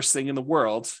not the worst thing in the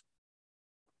world.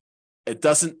 It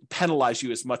doesn't penalize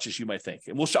you as much as you might think.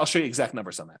 And I'll show you exact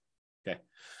numbers on that. Okay.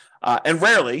 And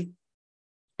rarely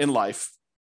in life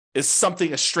is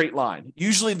something a straight line.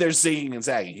 Usually there's zigging and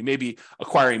zagging. You may be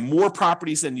acquiring more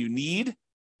properties than you need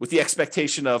with the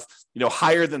expectation of,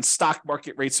 higher than stock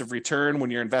market rates of return when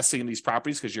you're investing in these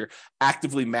properties because you're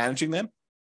actively managing them.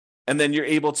 And then you're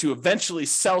able to eventually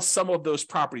sell some of those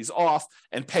properties off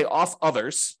and pay off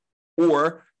others,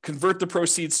 or convert the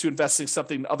proceeds to investing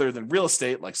something other than real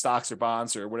estate, like stocks or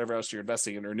bonds or whatever else you're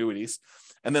investing in, or annuities,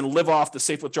 and then live off the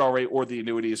safe withdrawal rate or the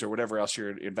annuities or whatever else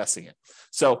you're investing in.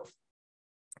 So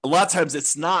a lot of times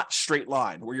it's not straight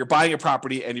line where you're buying a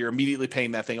property and you're immediately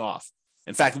paying that thing off.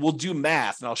 In fact, we'll do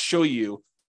math and I'll show you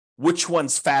which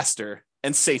one's faster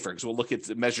and safer, because we'll look at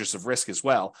the measures of risk as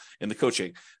well in the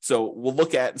coaching. So we'll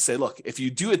look at and say, look, if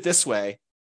you do it this way,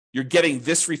 you're getting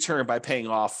this return by paying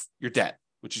off your debt,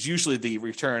 which is usually the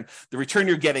return. The return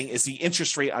you're getting is the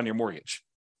interest rate on your mortgage,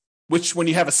 which when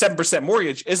you have a 7%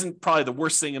 mortgage isn't probably the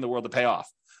worst thing in the world to pay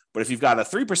off. But if you've got a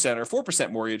 3% or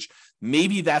 4% mortgage,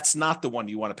 maybe that's not the one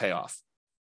you want to pay off.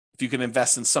 If you can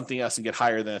invest in something else and get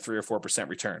higher than a 3 or 4%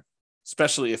 return,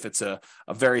 especially if it's a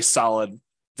very solid,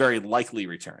 very likely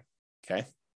return. Okay.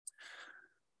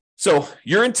 So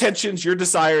your intentions, your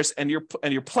desires, and your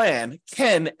plan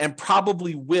can and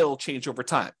probably will change over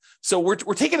time. So we're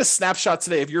taking a snapshot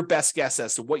today of your best guess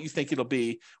as to what you think it'll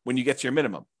be when you get to your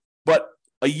minimum. But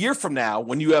a year from now,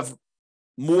 when you have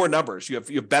more numbers, you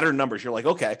have better numbers, you're like,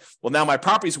 okay, well, now my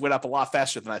properties went up a lot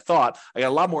faster than I thought. I got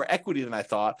a lot more equity than I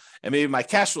thought. And maybe my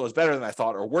cash flow is better than I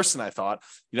thought or worse than I thought.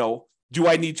 do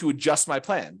I need to adjust my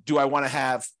plan? Do I want to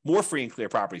have more free and clear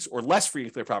properties or less free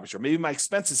and clear properties? Or maybe my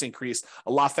expenses increase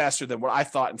a lot faster than what I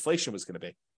thought inflation was going to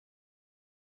be.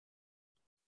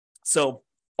 So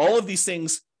all of these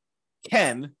things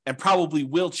can and probably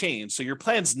will change. So your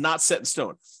plan's not set in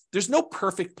stone. There's no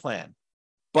perfect plan,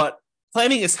 but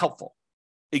planning is helpful.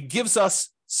 It gives us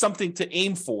something to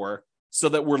aim for so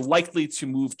that we're likely to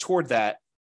move toward that,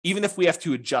 even if we have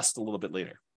to adjust a little bit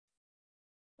later.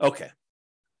 Okay.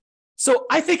 So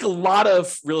I think a lot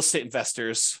of real estate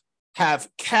investors have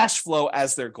cash flow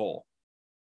as their goal.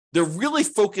 They're really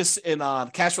focused in on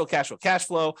cash flow, cash flow, cash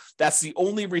flow. That's the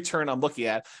only return I'm looking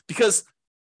at, because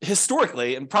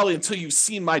historically, and probably until you've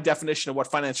seen my definition of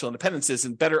what financial independence is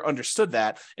and better understood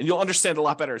that, and you'll understand a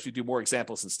lot better as we do more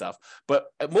examples and stuff. But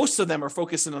most of them are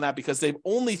focusing on that because they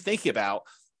only think about,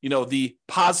 the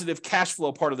positive cash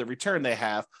flow part of the return they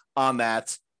have on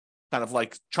that kind of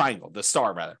like triangle, the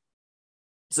star rather.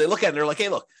 So they look at it and they're like, hey,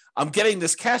 look, I'm getting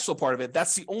this cash flow part of it.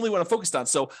 That's the only one I'm focused on.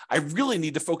 So I really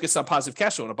need to focus on positive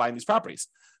cash flow when I'm buying these properties.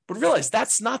 But realize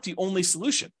that's not the only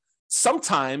solution.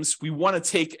 Sometimes we want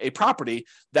to take a property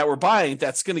that we're buying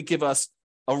that's going to give us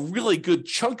a really good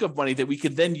chunk of money that we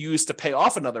could then use to pay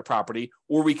off another property,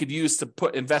 or we could use to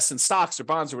invest in stocks or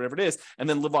bonds or whatever it is, and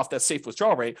then live off that safe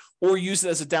withdrawal rate, or use it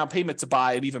as a down payment to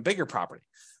buy an even bigger property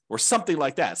or something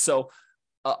like that. So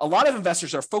a lot of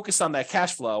investors are focused on that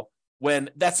cash flow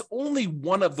when that's only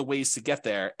one of the ways to get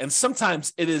there. And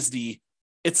sometimes it's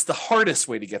the hardest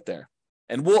way to get there.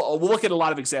 And we'll look at a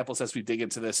lot of examples as we dig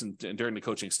into this and during the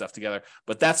coaching stuff together,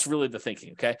 but that's really the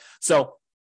thinking, okay? So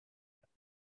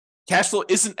cash flow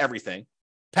isn't everything.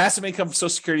 Passive income from Social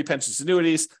Security, pensions,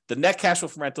 annuities, the net cash flow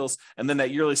from rentals, and then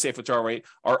that yearly safe withdrawal rate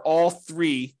are all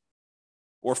 3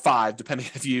 or 5, depending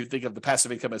if you think of the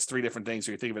passive income as 3 different things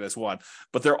or you think of it as one,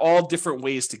 but they're all different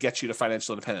ways to get you to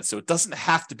financial independence. So it doesn't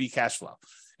have to be cash flow.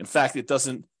 In fact,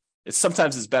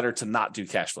 sometimes it's better to not do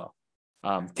cash flow.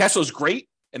 Cash flow is great.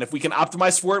 And if we can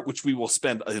optimize for it, which we will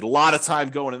spend a lot of time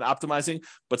going and optimizing,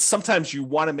 but sometimes you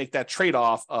want to make that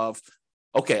trade-off of,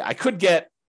 okay, I could get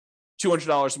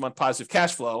 $200 a month positive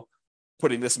cash flow,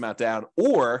 putting this amount down,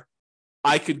 or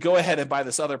I could go ahead and buy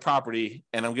this other property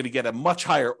and I'm going to get a much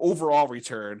higher overall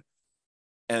return.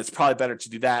 And it's probably better to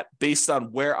do that based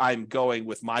on where I'm going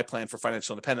with my plan for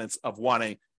financial independence of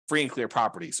wanting free and clear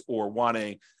properties, or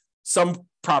wanting some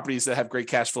properties that have great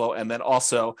cash flow, and then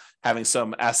also having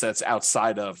some assets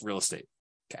outside of real estate.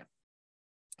 Okay.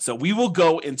 So we will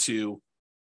go into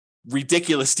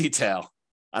ridiculous detail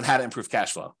on how to improve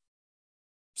cash flow.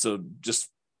 So just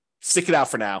stick it out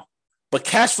for now. But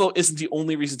cash flow isn't the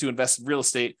only reason to invest in real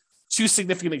estate. 2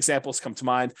 significant examples come to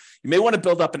mind. You may want to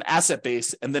build up an asset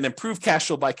base and then improve cash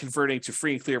flow by converting to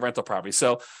free and clear rental property.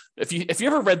 So if you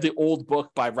ever read the old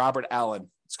book by Robert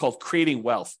Allen, it's called Creating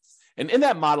Wealth. And in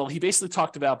that model, he basically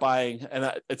talked about buying,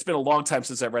 and it's been a long time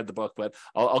since I read the book, but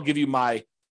I'll give you my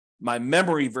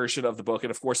memory version of the book.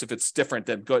 And of course, if it's different,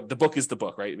 then the book is the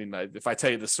book, right? I mean, if I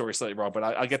tell you the story slightly wrong, but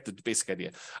I'll get the basic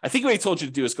idea. I think what he told you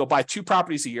to do is go buy 2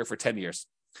 properties a year for 10 years.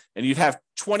 And you'd have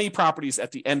 20 properties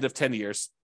at the end of 10 years.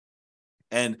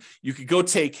 And you could go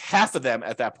take half of them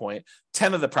at that point,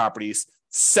 10 of the properties,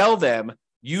 sell them,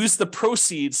 use the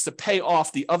proceeds to pay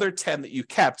off the other 10 that you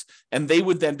kept, and they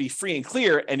would then be free and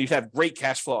clear, and you'd have great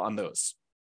cash flow on those.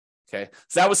 Okay,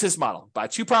 so that was his model. Buy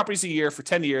 2 properties a year for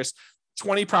 10 years,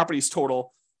 20 properties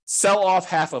total, sell off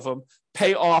half of them,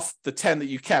 pay off the 10 that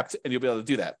you kept, and you'll be able to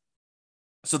do that.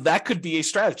 So that could be a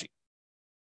strategy.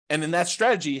 And in that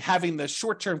strategy, having the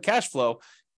short-term cash flow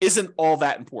isn't all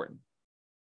that important.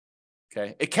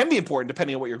 Okay, it can be important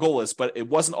depending on what your goal is, but it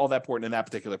wasn't all that important in that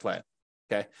particular plan.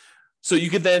 Okay, so you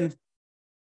could then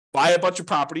buy a bunch of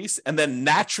properties and then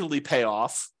naturally pay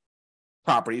off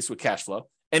properties with cash flow.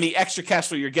 Any extra cash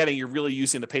flow you're getting, you're really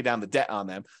using to pay down the debt on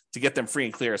them to get them free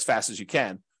and clear as fast as you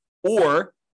can.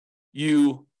 Or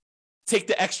you take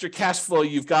the extra cash flow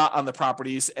you've got on the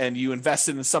properties and you invest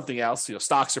it in something else,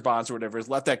 stocks or bonds or whatever,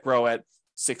 let that grow at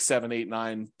 6, 7, 8,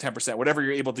 9, 10%, whatever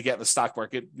you're able to get in the stock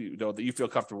market, that you feel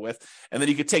comfortable with. And then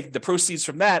you could take the proceeds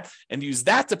from that and use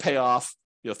that to pay off,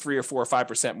 3 or 4 or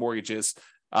 5% mortgages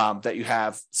that you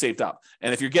have saved up.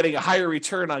 And if you're getting a higher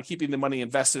return on keeping the money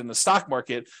invested in the stock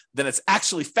market, then it's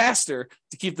actually faster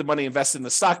to keep the money invested in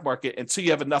the stock market until you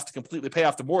have enough to completely pay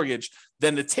off the mortgage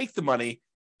than to take the money,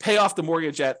 pay off the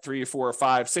mortgage at 3 or 4 or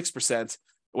 5, 6%,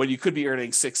 when you could be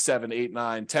earning 6, 7, 8,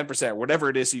 9, 10%, whatever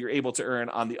it is that you're able to earn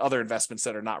on the other investments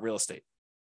that are not real estate.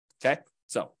 Okay.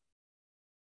 So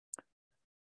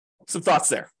some thoughts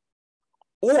there.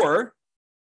 Or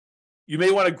you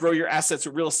may want to grow your assets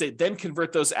with real estate, then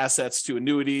convert those assets to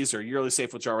annuities or yearly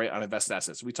safe withdrawal rate on invested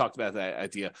assets. We talked about that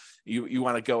idea. You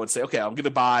want to go and say, okay, I'm going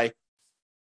to buy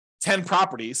 10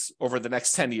 properties over the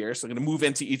next 10 years. So I'm going to move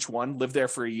into each one, live there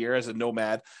for a year as a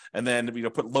nomad, and then,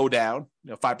 put low down,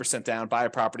 5% down, buy a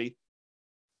property,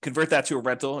 convert that to a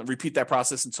rental, and repeat that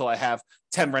process until I have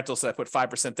 10 rentals that I put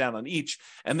 5% down on each.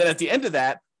 And then at the end of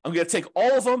that, I'm going to take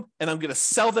all of them and I'm going to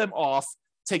sell them off,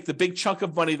 take the big chunk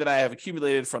of money that I have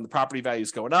accumulated from the property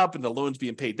values going up and the loans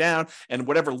being paid down and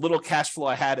whatever little cash flow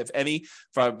I had, if any,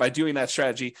 by doing that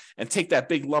strategy, and take that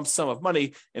big lump sum of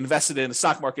money, invest it in the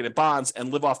stock market and bonds,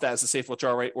 and live off that as a safe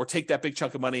withdrawal rate, or take that big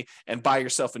chunk of money and buy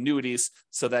yourself annuities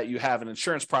so that you have an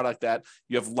insurance product that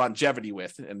you have longevity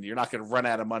with, and you're not going to run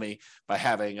out of money by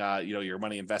having your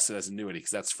money invested as annuity, because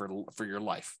that's for your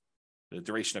life, the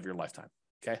duration of your lifetime.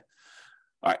 Okay.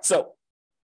 All right. So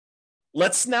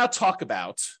let's now talk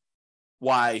about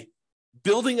why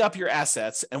building up your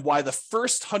assets and why the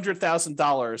first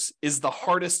 $100,000 is the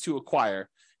hardest to acquire.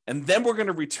 And then we're going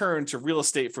to return to real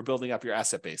estate for building up your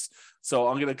asset base. So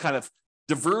I'm going to kind of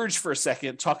diverge for a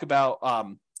second, talk about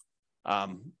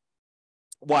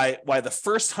why the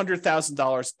first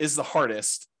 $100,000 is the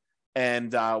hardest.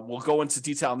 And we'll go into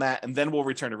detail on that, and then we'll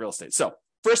return to real estate. So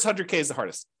first 100K is the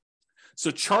hardest.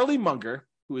 So Charlie Munger,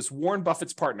 who is Warren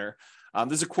Buffett's partner,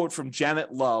 there's a quote from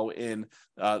Janet Lowe in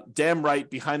Damn Right,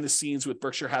 Behind the Scenes with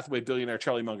Berkshire Hathaway billionaire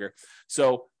Charlie Munger.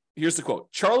 So here's the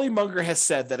quote. Charlie Munger has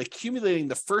said that accumulating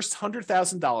the first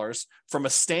 $100,000 from a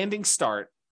standing start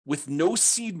with no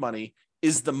seed money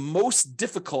is the most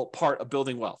difficult part of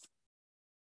building wealth.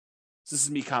 So this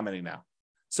is me commenting now.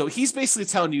 So he's basically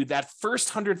telling you that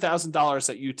first $100,000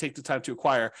 that you take the time to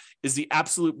acquire is the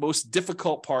absolute most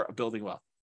difficult part of building wealth.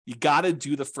 You got to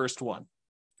do the first one.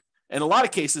 In a lot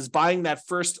of cases, buying that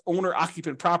first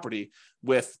owner-occupant property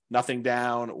with nothing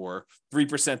down, or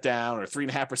 3% down, or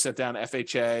 3.5% down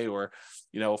FHA, or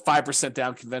 5%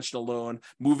 down conventional loan,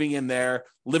 moving in there,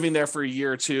 living there for a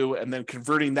year or two, and then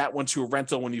converting that one to a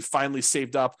rental when you finally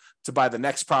saved up to buy the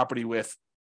next property with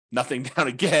nothing down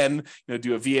again,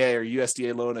 do a VA or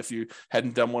USDA loan if you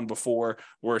hadn't done one before,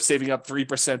 or saving up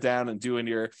 3% down and doing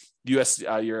your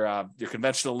your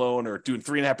conventional loan, or doing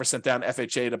 3.5% down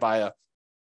FHA to buy a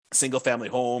single family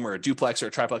home or a duplex or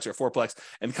a triplex or a fourplex,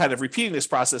 and kind of repeating this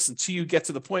process until you get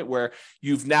to the point where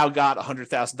you've now got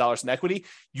 $100,000 in equity.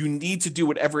 You need to do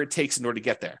whatever it takes in order to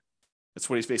get there. That's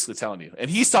what he's basically telling you.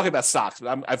 And he's talking about stocks,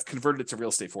 but I've converted it to real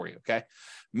estate for you. Okay.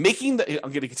 I'm going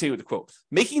to continue with the quote.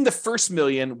 Making the first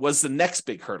million was the next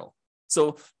big hurdle.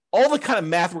 So all the kind of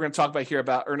math we're going to talk about here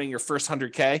about earning your first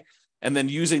 100K and then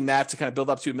using that to kind of build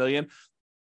up to $1 million,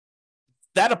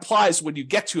 that applies when you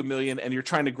get to $1 million and you're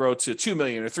trying to grow to 2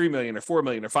 million or 3 million or 4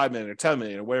 million or 5 million or 10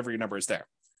 million or whatever your number is there.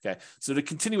 Okay. So to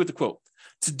continue with the quote,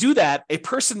 to do that, a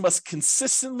person must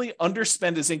consistently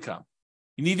underspend his income.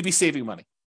 You need to be saving money.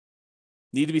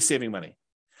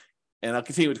 And I'll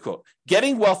continue with the quote.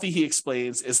 Getting wealthy, he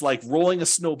explains, is like rolling a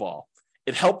snowball.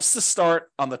 It helps to start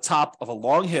on the top of a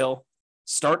long hill,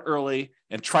 start early,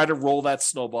 and try to roll that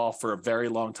snowball for a very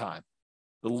long time.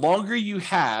 The longer you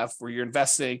have where you're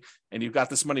investing and you've got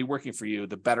this money working for you,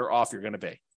 the better off you're going to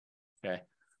be. Okay.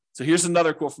 So here's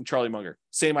another quote from Charlie Munger.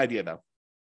 Same idea though.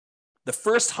 The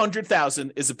first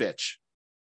 100,000 is a bitch,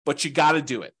 but you got to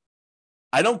do it.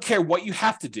 I don't care what you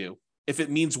have to do. If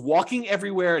it means walking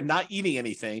everywhere and not eating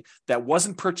anything that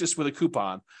wasn't purchased with a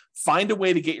coupon, find a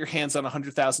way to get your hands on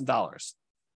 $100,000.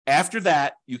 After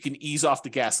that, you can ease off the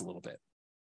gas a little bit.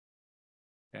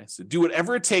 Okay. So do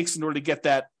whatever it takes in order to get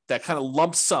that kind of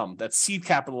lump sum, that seed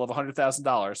capital of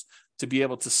 $100,000 to be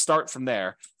able to start from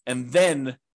there. And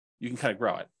then you can kind of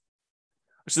grow it.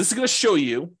 So this is going to show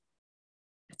you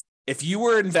if you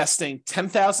were investing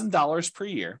 $10,000 per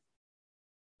year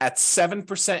at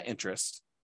 7% interest,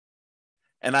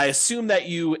 and I assume that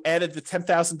you added the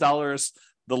 $10,000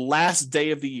 the last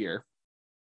day of the year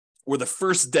or the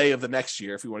first day of the next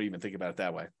year, if you want to even think about it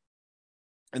that way.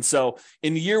 And so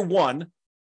in year one,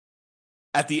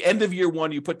 at the end of year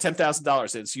one, you put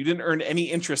 $10,000 in. So you didn't earn any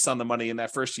interest on the money in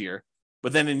that first year.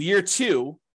 But then in year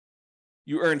two,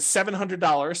 you earned $700,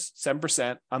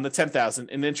 7% on the $10,000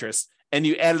 in interest, and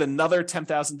you added another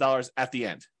 $10,000 at the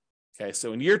end. Okay,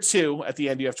 so in year two, at the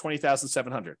end, you have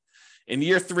 $20,700. In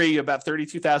year three, you have about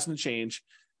 $32,000 and change.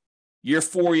 Year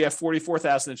four, you have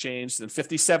 $44,000 and change. Then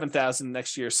 $57,000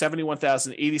 next year,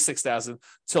 $71,000, $86,000,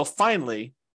 till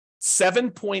finally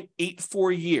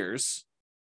 7.84 years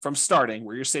from starting,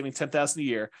 where you're saving $10,000 a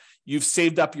year, you've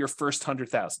saved up your first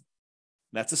 $100,000.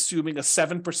 That's assuming a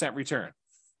 7% return.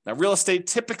 Now, real estate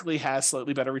typically has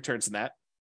slightly better returns than that.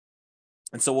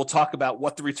 And so we'll talk about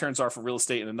what the returns are for real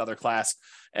estate in another class,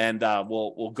 and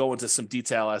we'll go into some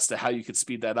detail as to how you can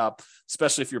speed that up,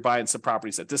 especially if you're buying some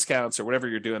properties at discounts or whatever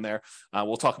you're doing there.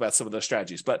 We'll talk about some of those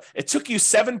strategies. But it took you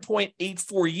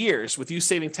 7.84 years with you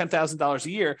saving $10,000 a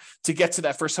year to get to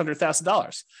that first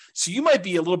 $100,000. So you might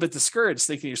be a little bit discouraged,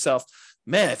 thinking to yourself,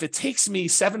 man, if it takes me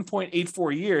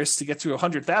 7.84 years to get to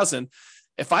 100,000,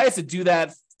 if I have to do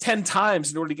that 10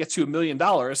 times in order to get to $1 million,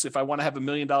 if I want to have $1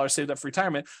 million saved up for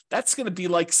retirement, that's going to be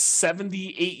like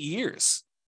 78 years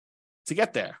to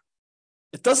get there.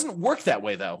 It doesn't work that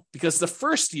way, though, because the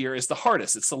first year is the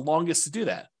hardest. It's the longest to do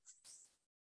that.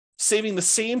 Saving the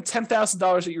same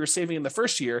 $10,000 that you were saving in the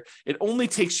first year, it only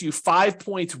takes you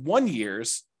 5.1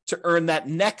 years to earn that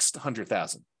next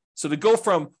 $100,000. So to go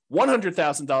from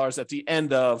 $100,000 at the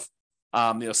end of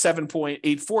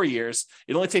 7.84 years,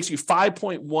 it only takes you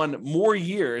 5.1 more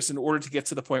years in order to get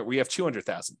to the point where you have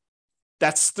 200,000.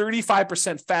 That's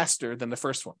 35% faster than the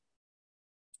first one.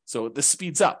 So this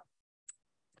speeds up.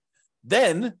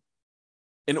 Then,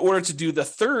 in order to do the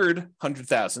third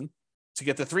 100,000, to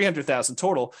get the 300,000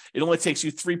 total, it only takes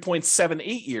you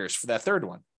 3.78 years for that third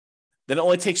one. Then it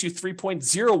only takes you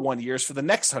 3.01 years for the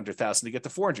next 100,000 to get to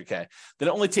 400K. Then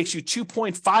it only takes you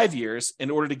 2.5 years in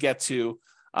order to get to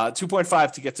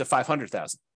 2.5 to get to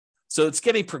 500,000. So it's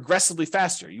getting progressively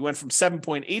faster. You went from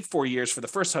 7.84 years for the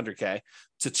first 100K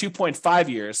to 2.5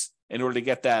 years in order to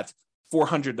get that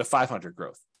 400 to 500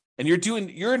 growth. And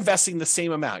you're investing the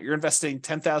same amount. You're investing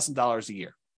 $10,000 a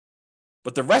year.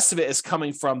 But the rest of it is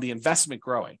coming from the investment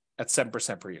growing at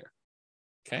 7% per year.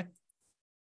 Okay.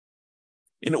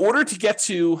 In order to get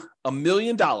to $1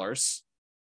 million,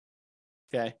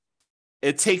 okay,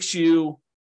 it takes you,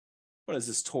 what is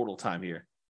this total time here?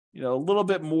 A little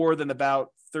bit more than about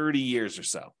 30 years or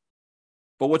so.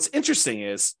 But what's interesting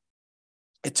is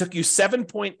it took you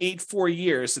 7.84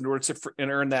 years in order to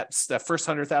earn that first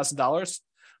 $100,000,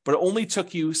 but it only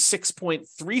took you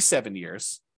 6.37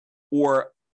 years,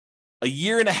 or a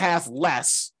year and a half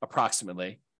less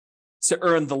approximately, to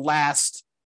earn the last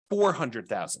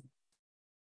 400,000.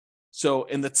 So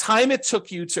in the time it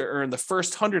took you to earn the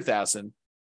first 100,000,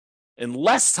 in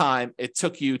less time it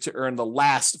took you to earn the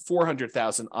last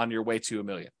 400,000 on your way to $1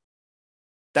 million.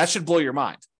 That should blow your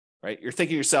mind, right? You're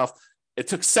thinking to yourself, it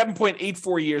took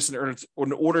 7.84 years in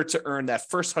order to earn that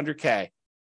first 100K,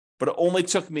 but it only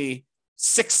took me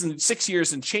 6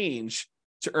 years and change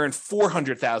to earn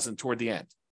 400,000 toward the end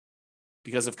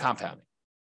because of compounding.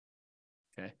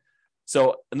 Okay.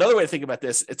 So another way to think about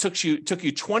this, it took you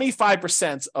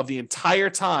 25% of the entire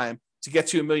time to get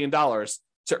to $1 million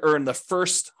to earn the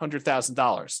first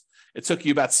 $100,000. It took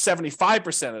you about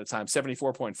 75% of the time,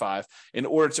 74.5, in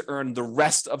order to earn the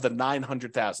rest of the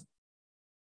 900,000.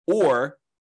 Or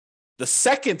the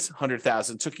second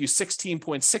 100,000 took you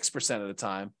 16.6% of the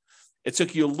time. It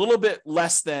took you a little bit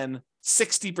less than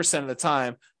 60% of the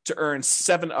time to earn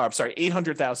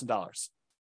 $800,000,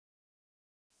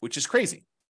 which is crazy.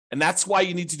 And that's why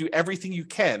you need to do everything you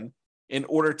can in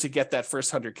order to get that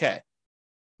first 100K.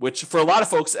 Which for a lot of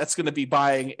folks, that's going to be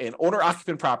buying an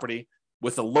owner-occupant property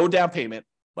with a low down payment,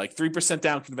 like 3%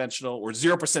 down conventional or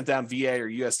 0% down VA or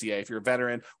USDA if you're a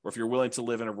veteran, or if you're willing to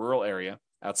live in a rural area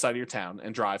outside of your town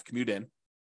and commute in,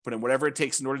 put in whatever it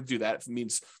takes in order to do that. If it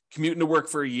means commuting to work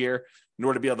for a year in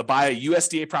order to be able to buy a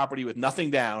USDA property with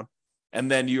nothing down, and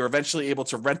then you're eventually able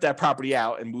to rent that property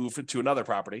out and move to another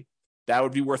property, that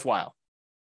would be worthwhile.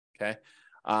 Okay.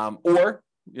 Or,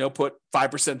 put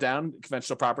 5% down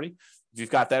conventional property. If you've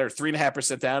got that, or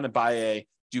 3.5% down, and buy a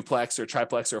duplex or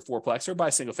triplex or a fourplex, or buy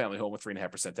a single family home with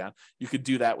 3.5% down. You could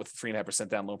do that with a 3.5%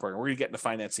 down loan program. We're going to get into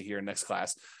financing here in next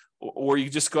class. Or you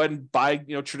just go ahead and buy,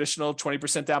 traditional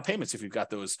 20% down payments if you've got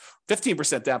those,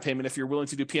 15% down payment if you're willing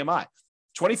to do PMI,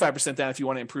 25% down if you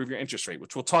want to improve your interest rate,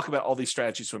 which we'll talk about all these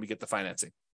strategies when we get to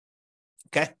financing.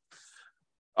 Okay.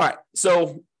 All right.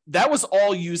 So that was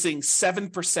all using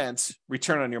 7%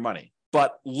 return on your money.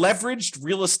 But leveraged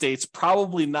real estate's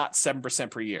probably not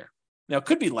 7% per year. Now, it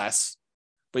could be less,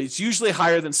 but it's usually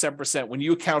higher than 7% when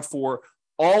you account for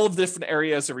all of the different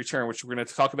areas of return, which we're going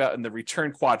to talk about in the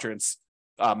return quadrants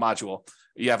module.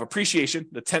 You have appreciation,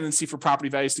 the tendency for property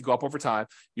values to go up over time.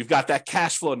 You've got that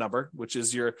cash flow number, which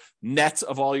is your net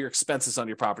of all your expenses on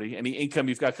your property, any income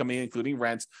you've got coming in, including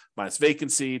rent, minus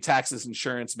vacancy, taxes,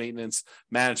 insurance, maintenance,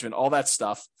 management, all that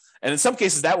stuff. And in some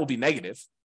cases, that will be negative.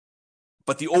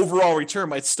 But the overall return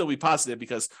might still be positive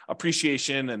because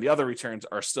appreciation and the other returns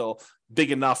are still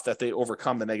big enough that they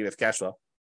overcome the negative cash flow.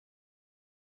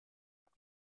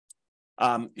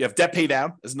 You have debt pay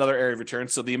down is another area of return.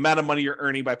 So the amount of money you're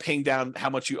earning by paying down how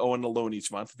much you owe on the loan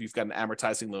each month, if you've got an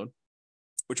amortizing loan,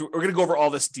 which we're going to go over all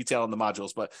this detail in the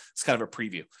modules, but it's kind of a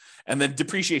preview. And then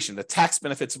depreciation, the tax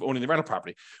benefits of owning the rental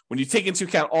property. When you take into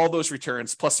account all those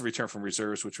returns, plus the return from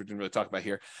reserves, which we didn't really talk about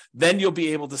here, then you'll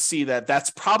be able to see that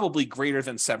that's probably greater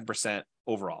than 7%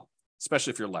 overall,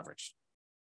 especially if you're leveraged.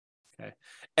 Okay.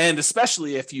 And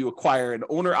especially if you acquire an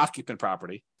owner-occupant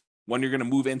property, one you're going to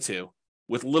move into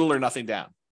with little or nothing down.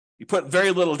 You put very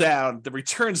little down, the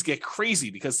returns get crazy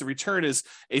because the return is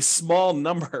a small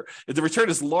number. The return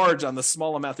is large on the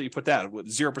small amount that you put down, with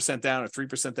 0% down or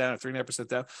 3% down or 3.5%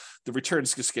 down. The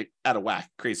returns just get out of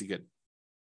whack, crazy good.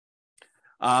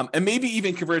 And maybe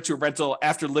even convert it to a rental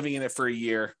after living in it for a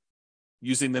year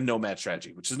using the nomad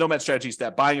strategy, which is nomad strategy is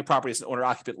that buying a property as an owner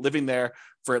occupant, living there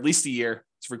for at least a year.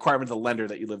 It's a requirement of the lender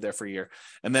that you live there for a year.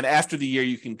 And then after the year,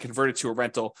 you can convert it to a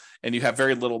rental and you have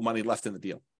very little money left in the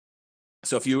deal.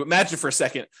 So if you imagine for a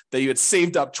second that you had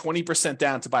saved up 20%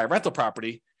 down to buy a rental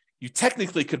property, you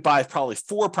technically could buy probably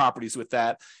 4 properties with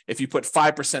that if you put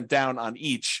 5% down on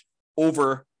each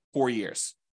over 4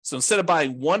 years. So instead of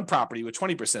buying one property with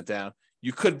 20% down,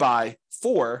 you could buy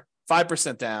 4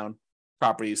 5% down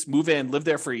properties, move in, live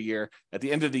there for a year. At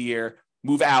the end of the year,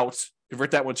 move out,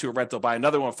 convert that one to a rental, buy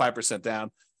another one 5%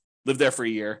 down, live there for a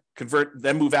year,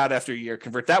 then move out after a year,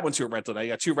 convert that one to a rental. Now you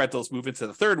got 2 rentals, move into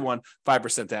the third one,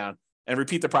 5% down, and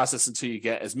repeat the process until you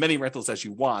get as many rentals as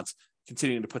you want,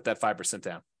 continuing to put that 5%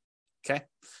 down. Okay.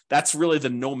 That's really the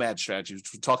nomad strategy,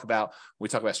 which we talk about when we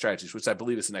talk about strategies, which I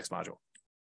believe is the next module.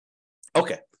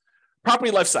 Okay.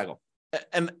 Property life cycle.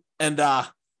 And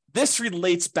this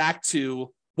relates back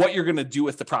to what you're going to do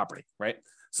with the property, right?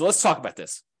 So let's talk about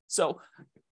this. So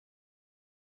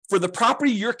for the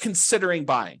property you're considering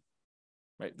buying,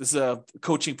 right? This is a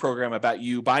coaching program about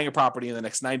you buying a property in the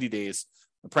next 90 days.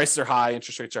 The prices are high,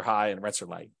 interest rates are high, and rents are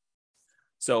light.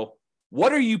 So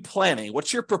what are you planning?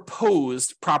 What's your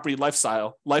proposed property life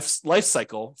cycle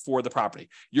for the property?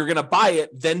 You're going to buy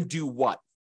it, then do what?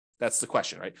 That's the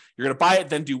question, right? You're going to buy it,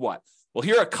 then do what? Well,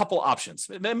 here are a couple options.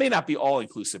 It may not be all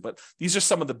inclusive, but these are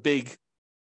some of the big,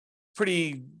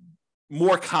 pretty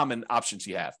more common options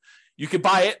you have. You could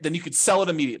buy it, then you could sell it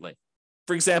immediately.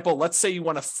 For example, let's say you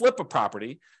want to flip a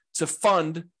property to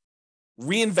fund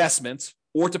reinvestment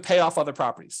or to pay off other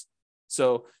properties.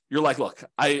 So you're like, look,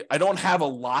 I don't have a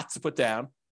lot to put down,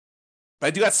 but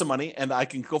I do have some money and I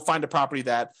can go find a property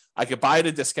that I could buy at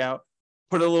a discount,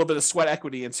 put a little bit of sweat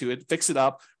equity into it, fix it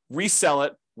up, resell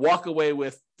it, walk away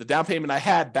with the down payment I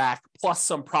had back, plus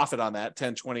some profit on that,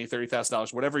 $10,000, $20,000,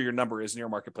 $30,000, whatever your number is in your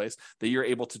marketplace that you're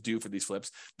able to do for these flips.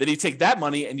 Then you take that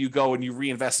money and you go and you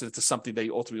reinvest it into something that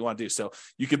you ultimately want to do. So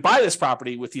you could buy this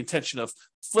property with the intention of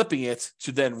flipping it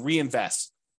to then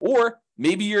reinvest. Or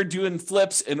maybe you're doing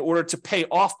flips in order to pay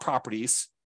off properties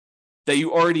that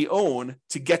you already own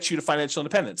to get you to financial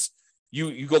independence.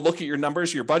 You go look at your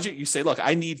numbers, your budget, you say, look,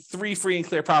 I need 3 free and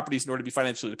clear properties in order to be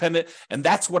financially independent. And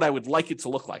that's what I would like it to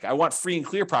look like. I want free and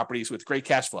clear properties with great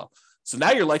cash flow. So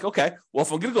now you're like, okay, well,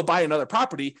 if I'm going to go buy another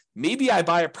property, maybe I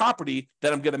buy a property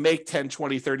that I'm going to make $10,000,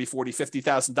 $20,000, $30,000, $40,000,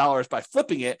 $50,000 by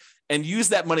flipping it and use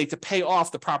that money to pay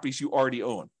off the properties you already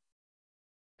own.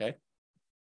 Okay.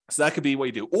 So that could be what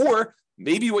you do. Or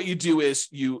maybe what you do is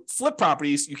you flip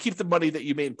properties, you keep the money that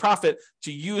you made in profit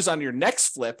to use on your next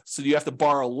flip. So you have to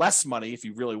borrow less money if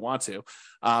you really want to,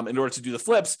 in order to do the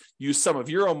flips, use some of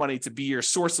your own money to be your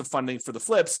source of funding for the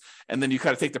flips. And then you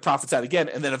kind of take the profits out again.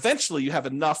 And then eventually you have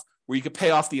enough where you could pay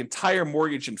off the entire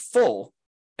mortgage in full.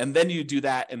 And then you do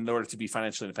that in order to be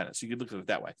financially independent. So you could look at it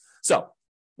that way. So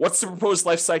what's the proposed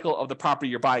life cycle of the property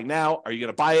you're buying now? Are you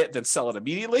going to buy it, then sell it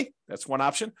immediately? That's one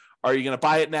option. Are you going to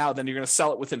buy it now, then you're going to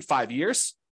sell it within 5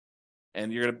 years?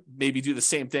 And you're going to maybe do the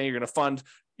same thing. You're going to fund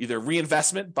either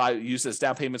reinvestment by use as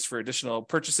down payments for additional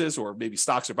purchases, or maybe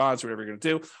stocks or bonds, or whatever you're going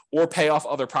to do, or pay off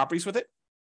other properties with it.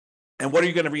 And what are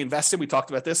you going to reinvest in? We talked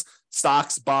about this: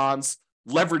 stocks, bonds,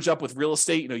 leverage up with real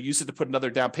estate, use it to put another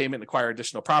down payment and acquire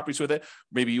additional properties with it.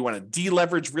 Maybe you want to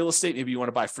deleverage real estate. Maybe you want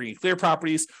to buy free and clear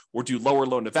properties or do lower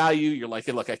loan to value. You're like,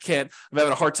 hey, look, I'm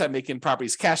having a hard time making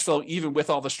properties cash flow, even with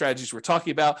all the strategies we're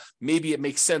talking about. Maybe it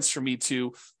makes sense for me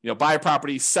to, buy a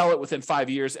property, sell it within 5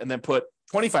 years, and then put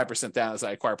 25% down as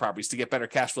I acquire properties to get better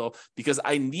cash flow, because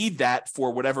I need that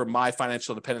for whatever my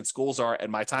financial independence goals are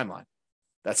and my timeline.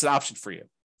 That's an option for you.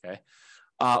 Okay.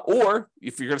 Or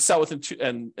if you're going to sell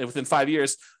within 5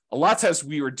 years, a lot of times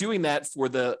we were doing that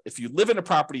if you live in a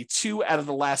property 2 out of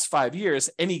the last 5 years,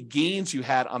 any gains you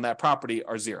had on that property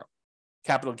are zero.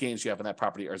 Capital gains you have on that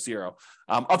property are zero,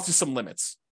 up to some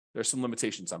limits. There's some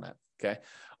limitations on that. Okay.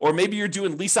 Or maybe you're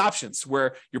doing lease options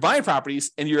where you're buying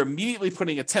properties and you're immediately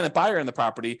putting a tenant buyer in the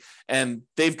property, and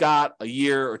they've got a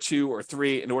year or 2 or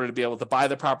 3 in order to be able to buy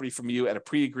the property from you at a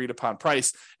pre-agreed upon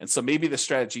price. And so maybe the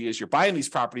strategy is you're buying these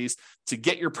properties to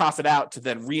get your profit out to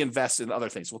then reinvest in other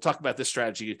things. We'll talk about this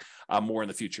strategy more in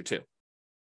the future too.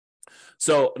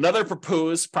 So another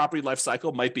proposed property life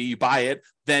cycle might be you buy it,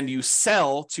 then you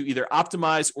sell to either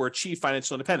optimize or achieve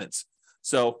financial independence.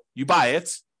 So you buy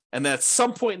it, and then at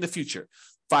some point in the future,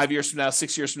 5 years from now,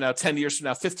 6 years from now, 10 years from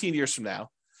now, 15 years from now,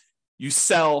 you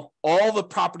sell all the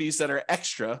properties that are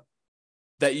extra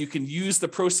that you can use the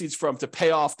proceeds from to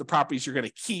pay off the properties you're going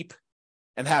to keep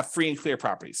and have free and clear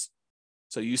properties.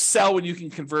 So you sell when you can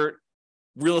convert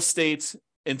real estate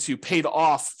into paid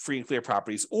off free and clear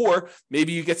properties. Or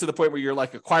maybe you get to the point where you're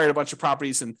like acquired a bunch of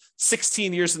properties, and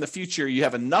 16 years in the future, you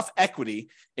have enough equity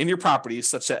in your properties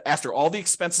such that after all the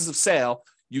expenses of sale,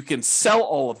 you can sell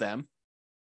all of them.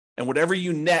 And whatever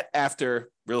you net after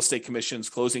real estate commissions,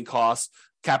 closing costs,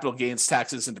 capital gains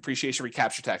taxes, and depreciation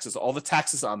recapture taxes, all the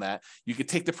taxes on that, you could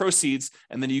take the proceeds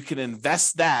and then you can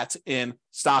invest that in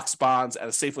stocks, bonds at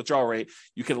a safe withdrawal rate.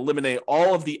 You can eliminate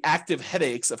all of the active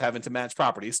headaches of having to manage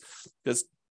properties, because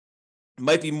it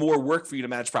might be more work for you to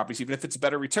manage properties, even if it's a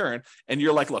better return. And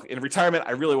you're like, look, in retirement,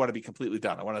 I really want to be completely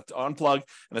done. I want to unplug and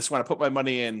I just want to put my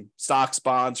money in stocks,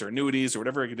 bonds, or annuities, or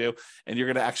whatever I can do. And you're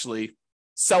going to actually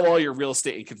sell all your real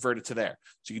estate and convert it to there.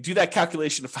 So you can do that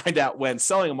calculation to find out when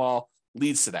selling them all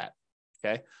leads to that.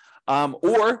 Okay.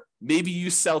 Or maybe you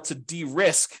sell to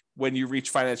de-risk when you reach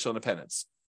financial independence.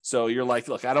 So you're like,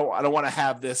 look, I don't want to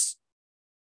have this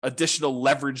additional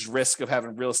leveraged risk of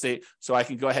having real estate, so I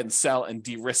can go ahead and sell and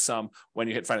de-risk some when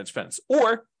you hit financial independence.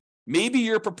 Or maybe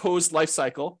your proposed life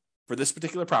cycle for this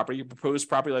particular property, your proposed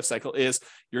property life cycle is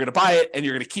you're going to buy it and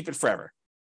you're going to keep it forever.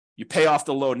 You pay off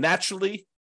the loan naturally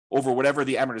over whatever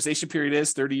the amortization period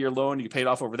is, 30-year loan, you pay it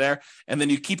off over there, and then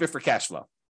you keep it for cash flow.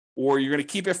 Or you're going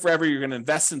to keep it forever, you're going to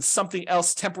invest in something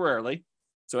else temporarily.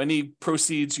 So any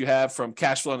proceeds you have from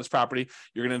cash flow on this property,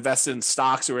 you're going to invest in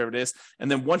stocks or whatever it is.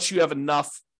 And then once you have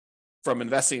enough from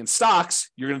investing in stocks,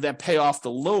 you're going to then pay off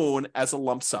the loan as a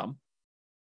lump sum.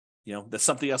 You know, that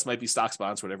something else might be stocks,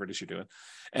 bonds, whatever it is you're doing.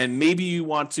 And maybe you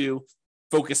want to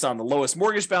focus on the lowest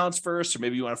mortgage balance first, or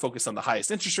maybe you want to focus on the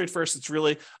highest interest rate first. It's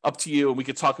really up to you. And we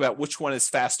could talk about which one is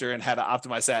faster and how to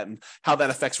optimize that and how that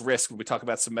affects risk when we talk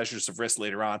about some measures of risk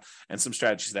later on and some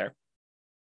strategies there.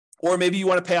 Or maybe you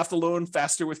want to pay off the loan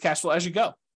faster with cash flow as you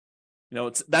go. You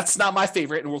know, that's not my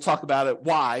favorite, and we'll talk about it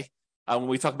why when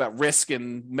we talk about risk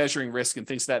and measuring risk and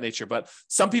things of that nature. But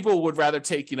some people would rather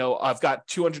take, you know, I've got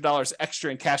 $200 extra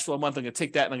in cash flow a month. I'm going to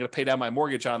take that and I'm going to pay down my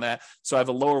mortgage on that. So I have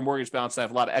a lower mortgage balance and I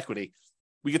have a lot of equity.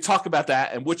 We could talk about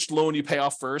that and which loan you pay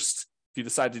off first. If you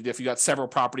decide to, if you got several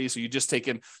properties, or you just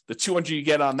taking the 200 you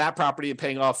get on that property and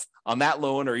paying off on that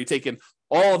loan, or you taking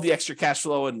all of the extra cash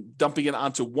flow and dumping it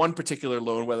onto one particular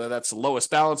loan, whether that's the lowest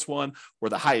balance one or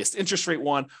the highest interest rate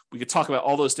one. We could talk about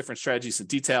all those different strategies in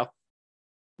detail.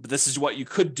 But this is what you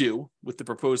could do with the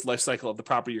proposed life cycle of the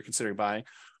property you're considering buying.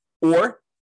 Or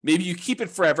maybe you keep it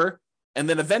forever, and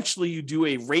then eventually you do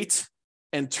a rate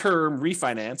and term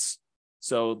refinance.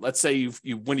 So let's say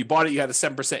when you bought it, you had a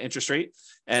 7% interest rate,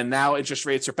 and now interest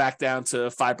rates are back down to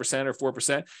 5% or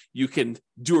 4%. You can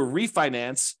do a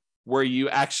refinance where you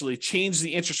actually change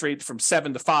the interest rate from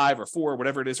 7 to 5 or 4,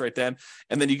 whatever it is right then,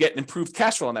 and then you get an improved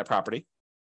cash flow on that property.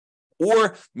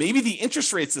 Or maybe the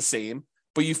interest rate's the same,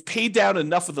 but you've paid down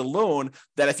enough of the loan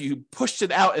that if you pushed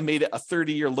it out and made it a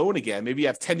 30-year loan again, maybe you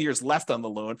have 10 years left on the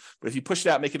loan, but if you push it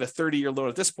out, make it a 30-year loan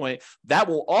at this point, that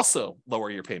will also lower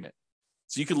your payment.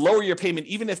 So you can lower your payment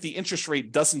even if the interest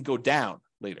rate doesn't go down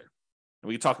later. And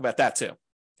we can talk about that too.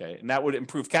 Okay. And that would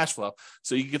improve cash flow.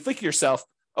 So you can think to yourself,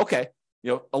 okay,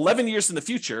 11 years in the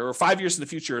future, or 5 years in the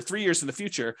future, or 3 years in the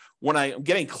future, when I'm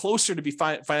getting closer to be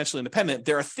financially independent,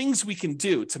 there are things we can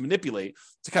do to manipulate,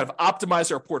 to kind of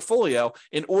optimize our portfolio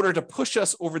in order to push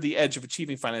us over the edge of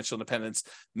achieving financial independence.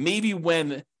 Maybe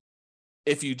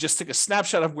if you just took a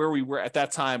snapshot of where we were at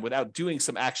that time without doing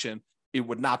some action, it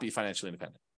would not be financially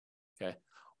independent. Okay.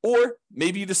 Or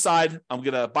maybe you decide, I'm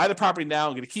going to buy the property now,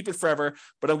 I'm going to keep it forever,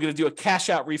 but I'm going to do a cash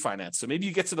out refinance. So maybe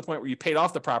you get to the point where you paid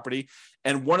off the property,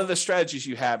 and one of the strategies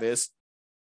you have is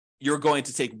you're going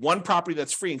to take one property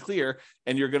that's free and clear,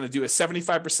 and you're going to do a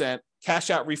 75% cash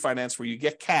out refinance where you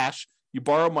get cash, you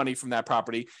borrow money from that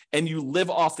property, and you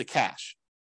live off the cash.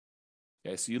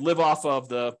 Okay. So you live off of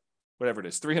the whatever it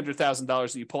is, $300,000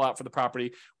 that you pull out for the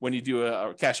property when you do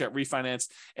a cash out refinance,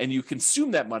 and you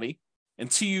consume that money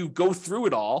until you go through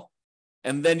it all,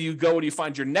 and then you go and you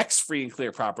find your next free and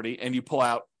clear property, and you pull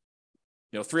out,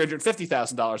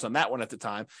 $350,000 on that one at the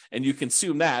time, and you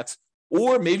consume that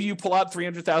Or maybe you pull out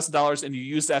 $300,000 and you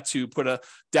use that to put a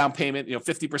down payment,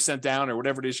 50% down or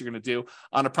whatever it is you're going to do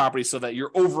on a property so that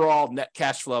your overall net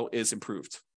cash flow is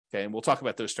improved. Okay. And we'll talk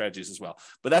about those strategies as well.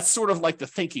 But that's sort of like the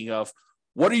thinking of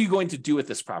what are you going to do with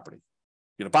this property?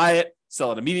 You're going to buy it,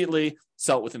 sell it immediately,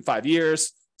 sell it within 5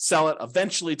 years, sell it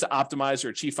eventually to optimize or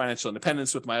achieve financial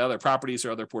independence with my other properties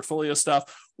or other portfolio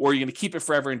stuff, or you're going to keep it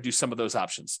forever and do some of those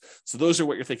options. So those are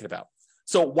what you're thinking about.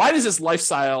 So why does this life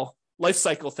cycle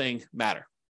thing matter?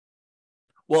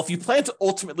 Well, if you plan to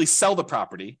ultimately sell the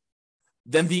property,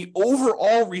 then the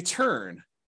overall return,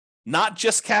 not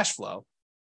just cash flow,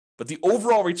 but the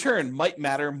overall return might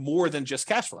matter more than just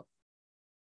cash flow.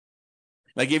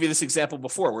 And I gave you this example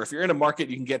before, where if you're in a market,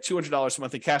 you can get $200 a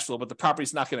month in cash flow, but the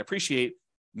property's not going to appreciate.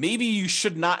 Maybe you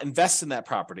should not invest in that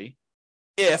property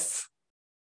if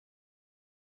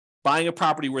buying a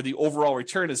property where the overall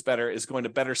return is better is going to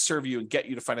better serve you and get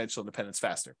you to financial independence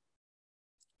faster.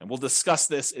 And we'll discuss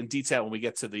this in detail when we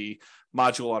get to the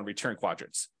module on return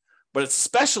quadrants. But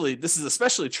this is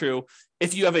especially true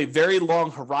if you have a very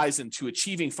long horizon to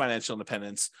achieving financial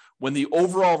independence when the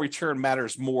overall return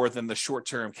matters more than the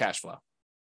short-term cash flow.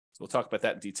 So we'll talk about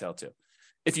that in detail too.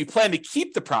 If you plan to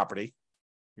keep the property,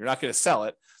 you're not going to sell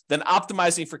it, then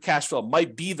optimizing for cash flow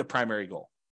might be the primary goal.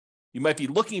 You might be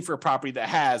looking for a property that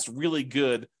has really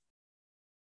good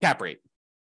cap rate,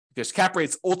 because cap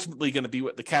rate's ultimately going to be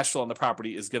what the cash flow on the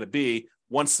property is going to be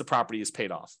once the property is paid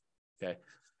off. Okay.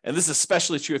 And this is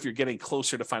especially true if you're getting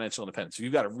closer to financial independence. If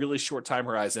you've got a really short time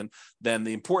horizon, then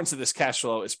the importance of this cash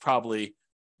flow is probably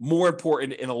more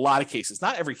important in a lot of cases,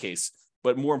 not every case,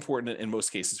 but more important in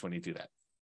most cases when you do that.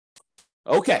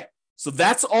 Okay. So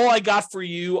that's all I got for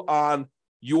you on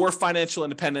your financial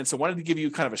independence. I wanted to give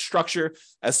you kind of a structure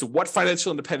as to what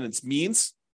financial independence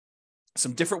means,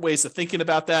 some different ways of thinking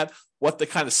about that, what the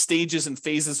kind of stages and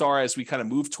phases are as we kind of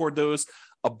move toward those,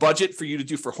 a budget for you to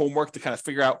do for homework to kind of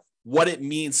figure out what it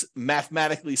means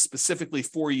mathematically, specifically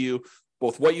for you,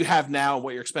 both what you have now and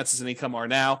what your expenses and income are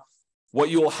now,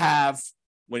 what you will have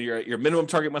when you're at your minimum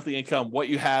target monthly income, what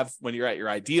you have when you're at your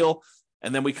ideal.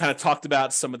 And then we kind of talked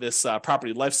about some of this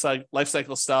property life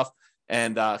cycle stuff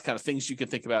and kind of things you can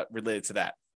think about related to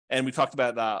that. And we talked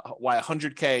about why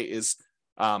 100K is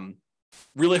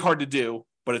really hard to do,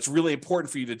 but it's really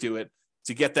important for you to do it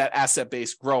to get that asset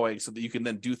base growing so that you can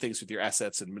then do things with your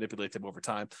assets and manipulate them over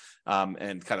time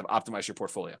and kind of optimize your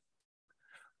portfolio.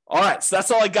 All right, so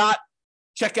that's all I got.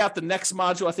 Check out the next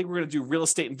module. I think we're going to do real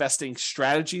estate investing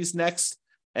strategies next.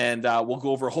 And we'll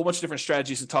go over a whole bunch of different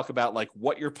strategies and talk about like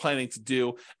what you're planning to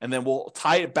do. And then we'll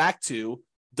tie it back to,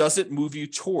 does it move you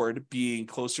toward being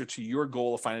closer to your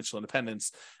goal of financial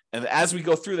independence? And as we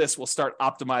go through this, we'll start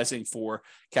optimizing for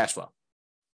cash flow.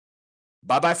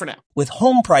 Bye-bye for now. With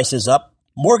home prices up,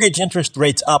 mortgage interest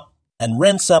rates up, and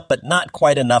rents up but not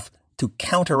quite enough to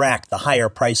counteract the higher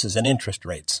prices and interest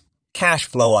rates, cash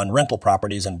flow on rental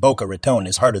properties in Boca Raton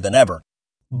is harder than ever.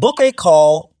 Book a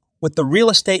call with the Real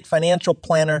Estate Financial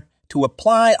Planner to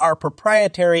apply our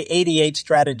proprietary 88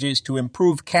 strategies to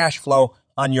improve cash flow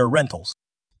on your rentals.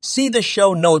 See the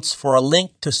show notes for a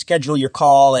link to schedule your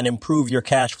call and improve your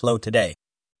cash flow today.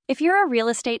 If you're a real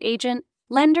estate agent,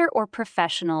 lender, or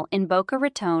professional in Boca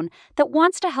Raton that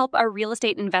wants to help our real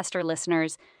estate investor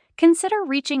listeners, consider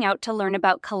reaching out to learn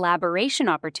about collaboration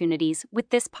opportunities with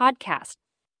this podcast.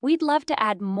 We'd love to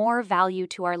add more value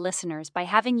to our listeners by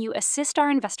having you assist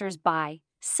our investors buy,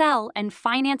 sell, and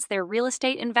finance their real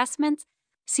estate investments.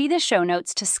 See the show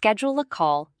notes to schedule a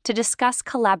call to discuss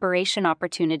collaboration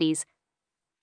opportunities